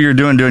whatever you're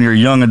doing during your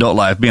young adult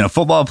life, being a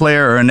football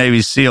player or a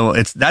Navy SEAL,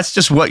 that's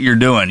just what you're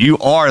doing. You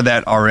are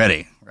that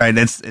already, right?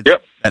 It's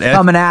that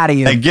coming out of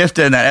you. That gift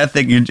and that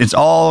ethic, it's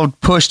all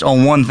pushed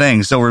on one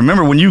thing. So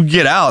remember, when you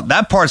get out,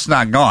 that part's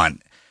not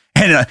gone.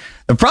 And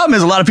the problem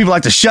is, a lot of people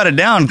like to shut it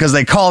down because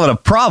they call it a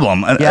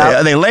problem.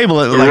 They label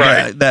it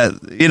like that.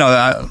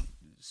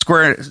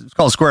 It's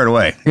called squared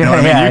away. You know what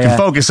I mean? You can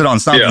focus it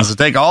on something. Yeah. So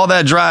take all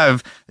that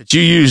drive that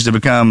you use to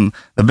become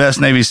the best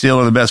Navy SEAL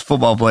or the best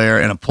football player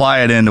and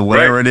apply it into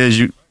whatever it is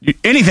you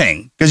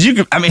anything. Because if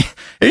you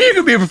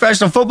could be a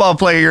professional football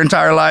player your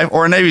entire life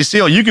or a Navy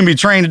SEAL, you can be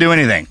trained to do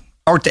anything.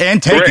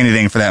 and take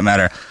anything for that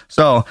matter.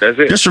 So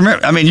just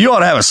remember, I mean, you ought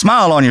to have a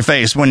smile on your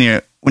face when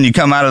you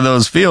come out of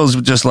those fields,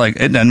 just like,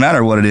 it doesn't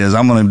matter what it is,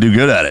 I'm going to do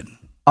good at it.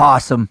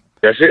 Awesome.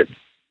 That's it.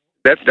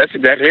 That's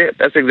exactly it.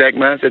 That's the exact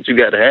mindset you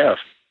got to have.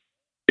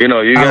 You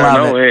know, you got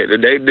to know, hey, the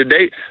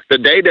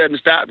day doesn't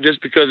stop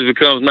just because it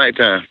becomes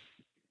nighttime.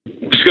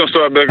 It's going to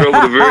start back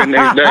over the very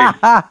next day.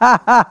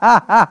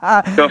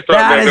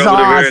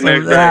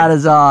 That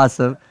is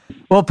awesome.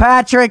 Well,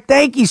 Patrick,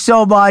 thank you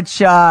so much.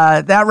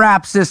 That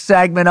wraps this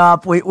segment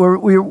up. We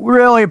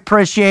really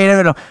appreciate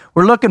it.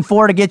 We're looking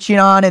forward to get you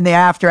on in the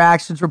After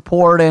Actions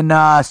Report, and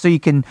so you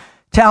can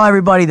tell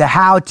everybody the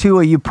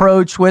how-to you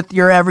approach with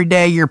your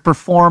everyday, your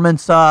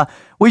performance.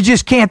 We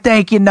just can't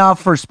thank you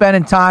enough for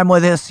spending time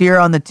with us here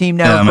on the Team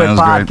Never Quit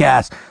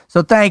podcast. Great.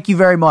 So thank you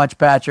very much,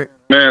 Patrick.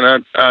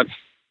 Man,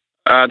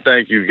 I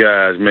thank you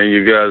guys, man.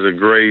 You guys are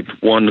great,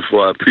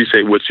 wonderful. I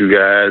appreciate what you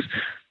guys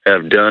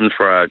have done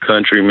for our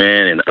country,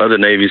 man, and other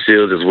Navy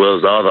SEALs as well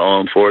as all the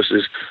armed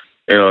forces.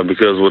 You know,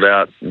 because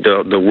without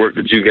the work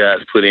that you guys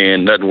put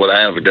in, nothing what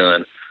I ever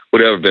done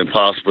would ever been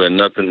possible, and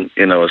nothing,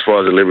 you know, as far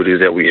as the liberties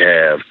that we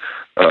have,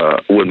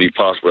 wouldn't be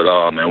possible at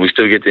all, man. We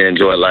still get to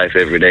enjoy life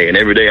every day, and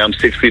every day I'm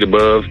 6 feet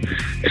above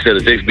instead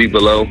of 6 feet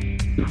below.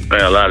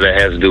 Man, a lot of that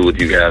has to do with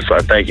you guys. So I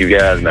thank you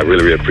guys, and I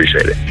really, really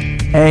appreciate it.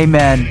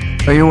 Amen.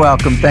 Well, you're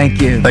welcome.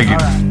 Thank you. Thank you.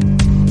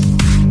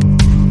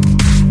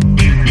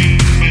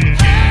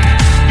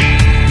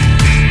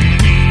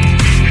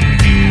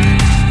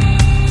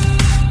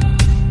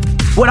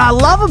 What I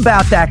love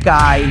about that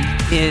guy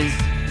is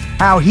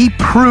how he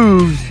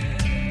proves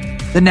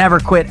the never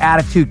quit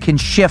attitude can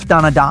shift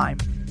on a dime.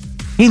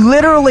 He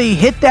literally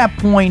hit that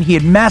point. He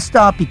had messed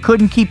up. He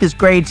couldn't keep his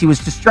grades. He was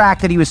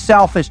distracted. He was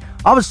selfish.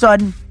 All of a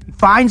sudden, he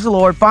finds the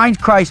Lord, finds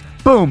Christ,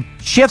 boom,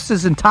 shifts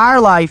his entire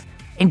life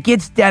and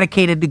gets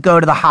dedicated to go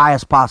to the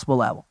highest possible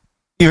level.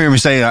 You hear me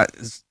say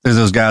there's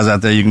those guys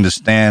out there you can just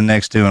stand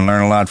next to and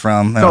learn a lot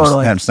from. Totally.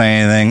 Don't have to say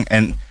anything.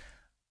 And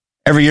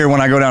every year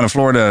when I go down to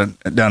Florida,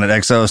 down at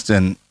Exos,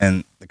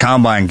 and the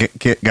combine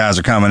guys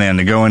are coming in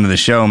to go into the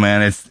show,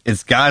 man,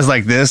 it's guys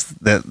like this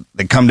that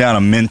come down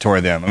and mentor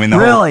them. I mean,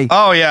 really?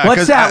 Oh, yeah.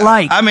 What's that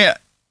like? I mean,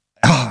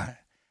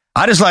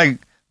 I just like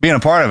being a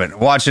part of it,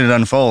 watching it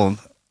unfold.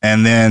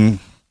 And then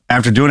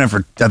after doing it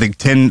for, I think,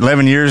 10,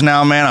 11 years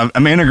now, man,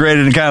 I'm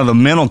integrated in kind of the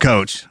mental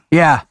coach.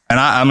 Yeah. And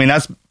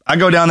I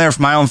go down there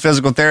for my own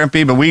physical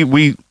therapy, but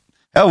we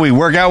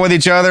work out with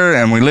each other,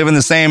 and we live in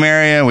the same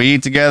area. We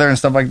eat together and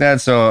stuff like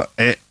that. So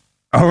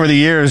over the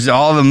years,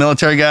 all the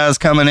military guys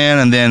coming in,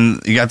 and then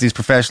you got these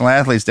professional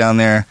athletes down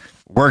there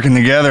working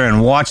together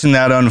and watching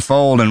that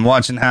unfold and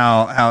watching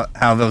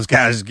how those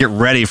guys get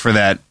ready for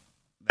that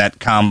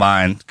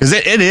combine. Because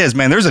it is,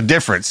 man, there's a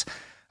difference.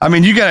 I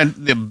mean, you got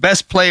the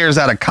best players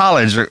out of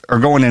college are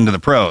going into the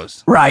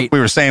pros. Right. We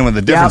were saying what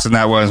the difference in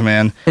that was,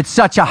 man. It's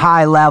such a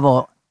high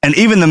level. And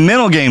even the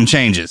mental game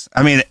changes.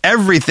 I mean,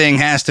 everything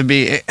has to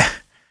be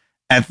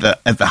at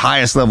the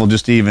highest level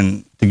just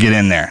to get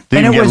in there, to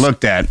even get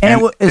looked at.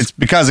 And it's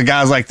because of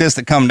guys like this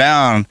that come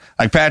down,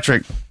 like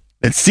Patrick,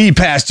 that see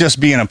past just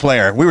being a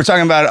player. We were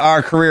talking about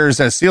our careers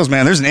as SEALs,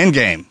 man. There's an end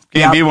game.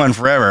 Can't be one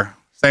forever.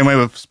 Same way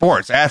with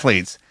sports,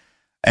 athletes.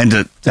 And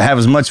to have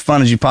as much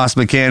fun as you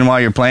possibly can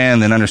while you're playing,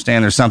 then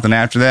understand there's something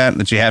after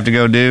that you have to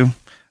go do,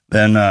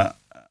 then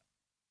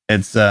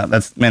that's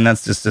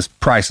just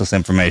priceless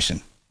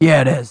information.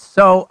 Yeah, it is.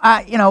 So,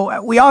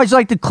 we always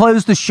like to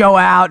close the show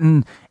out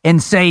and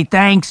say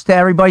thanks to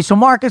everybody. So,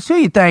 Marcus, who are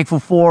you thankful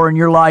for in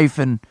your life?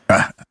 And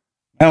I'd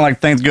like to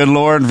thank the good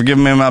Lord for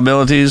giving me my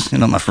abilities,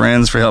 my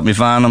friends for helping me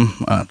find them.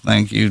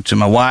 Thank you to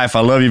my wife.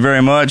 I love you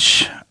very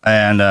much.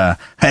 And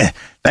hey,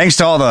 thanks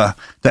to all the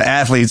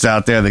athletes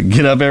out there that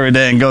get up every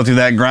day and go through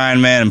that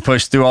grind, man, and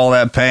push through all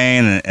that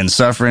pain and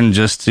suffering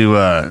just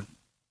to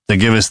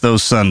give us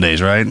those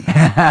Sundays, right?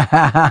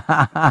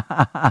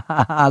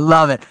 I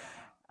love it.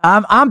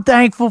 I'm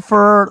thankful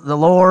for the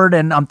Lord,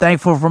 and I'm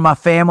thankful for my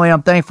family.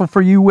 I'm thankful for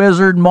you,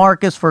 Wizard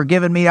Marcus, for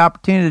giving me the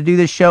opportunity to do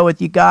this show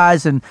with you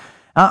guys. And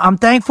I'm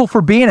thankful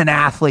for being an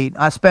athlete.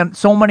 I spent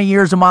so many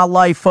years of my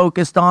life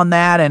focused on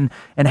that and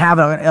have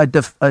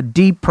a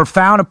deep,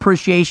 profound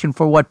appreciation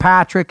for what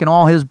Patrick and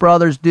all his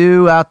brothers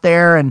do out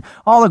there and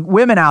all the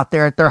women out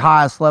there at their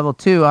highest level,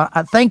 too.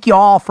 I thank you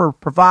all for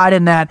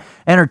providing that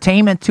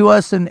entertainment to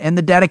us and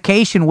the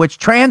dedication, which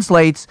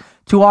translates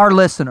to our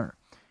listener.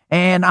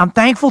 And I'm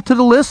thankful to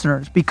the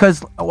listeners because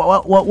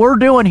what we're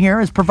doing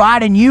here is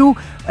providing you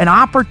an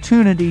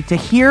opportunity to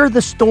hear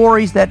the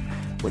stories that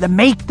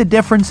make the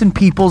difference in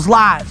people's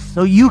lives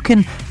so you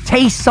can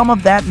taste some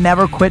of that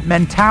never quit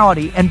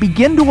mentality and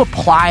begin to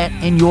apply it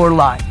in your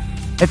life.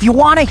 If you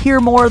want to hear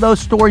more of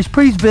those stories,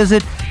 please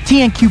visit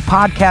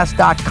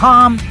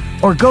tnqpodcast.com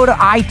or go to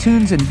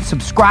iTunes and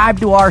subscribe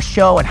to our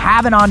show and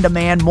have it on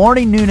demand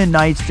morning, noon, and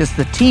nights, just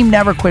the Team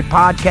Never Quit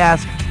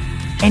podcast.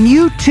 And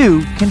you,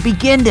 too, can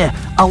begin to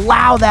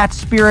allow that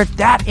spirit,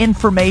 that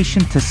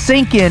information to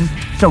sink in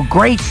so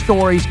great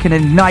stories can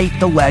ignite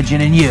the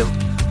legend in you.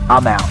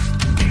 I'm out.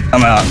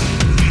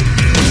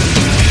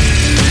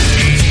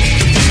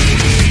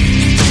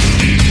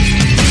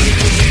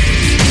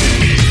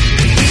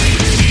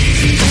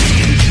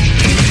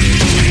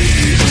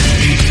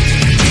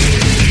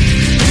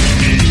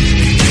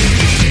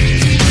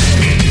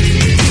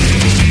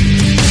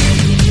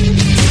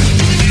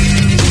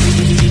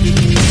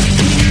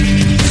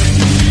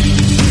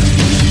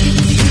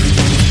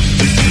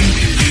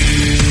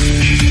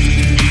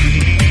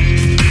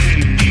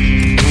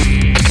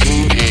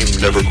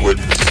 Never Quit.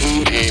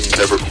 Team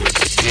Never Quit.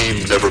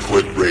 Team Never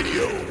Quit Radio.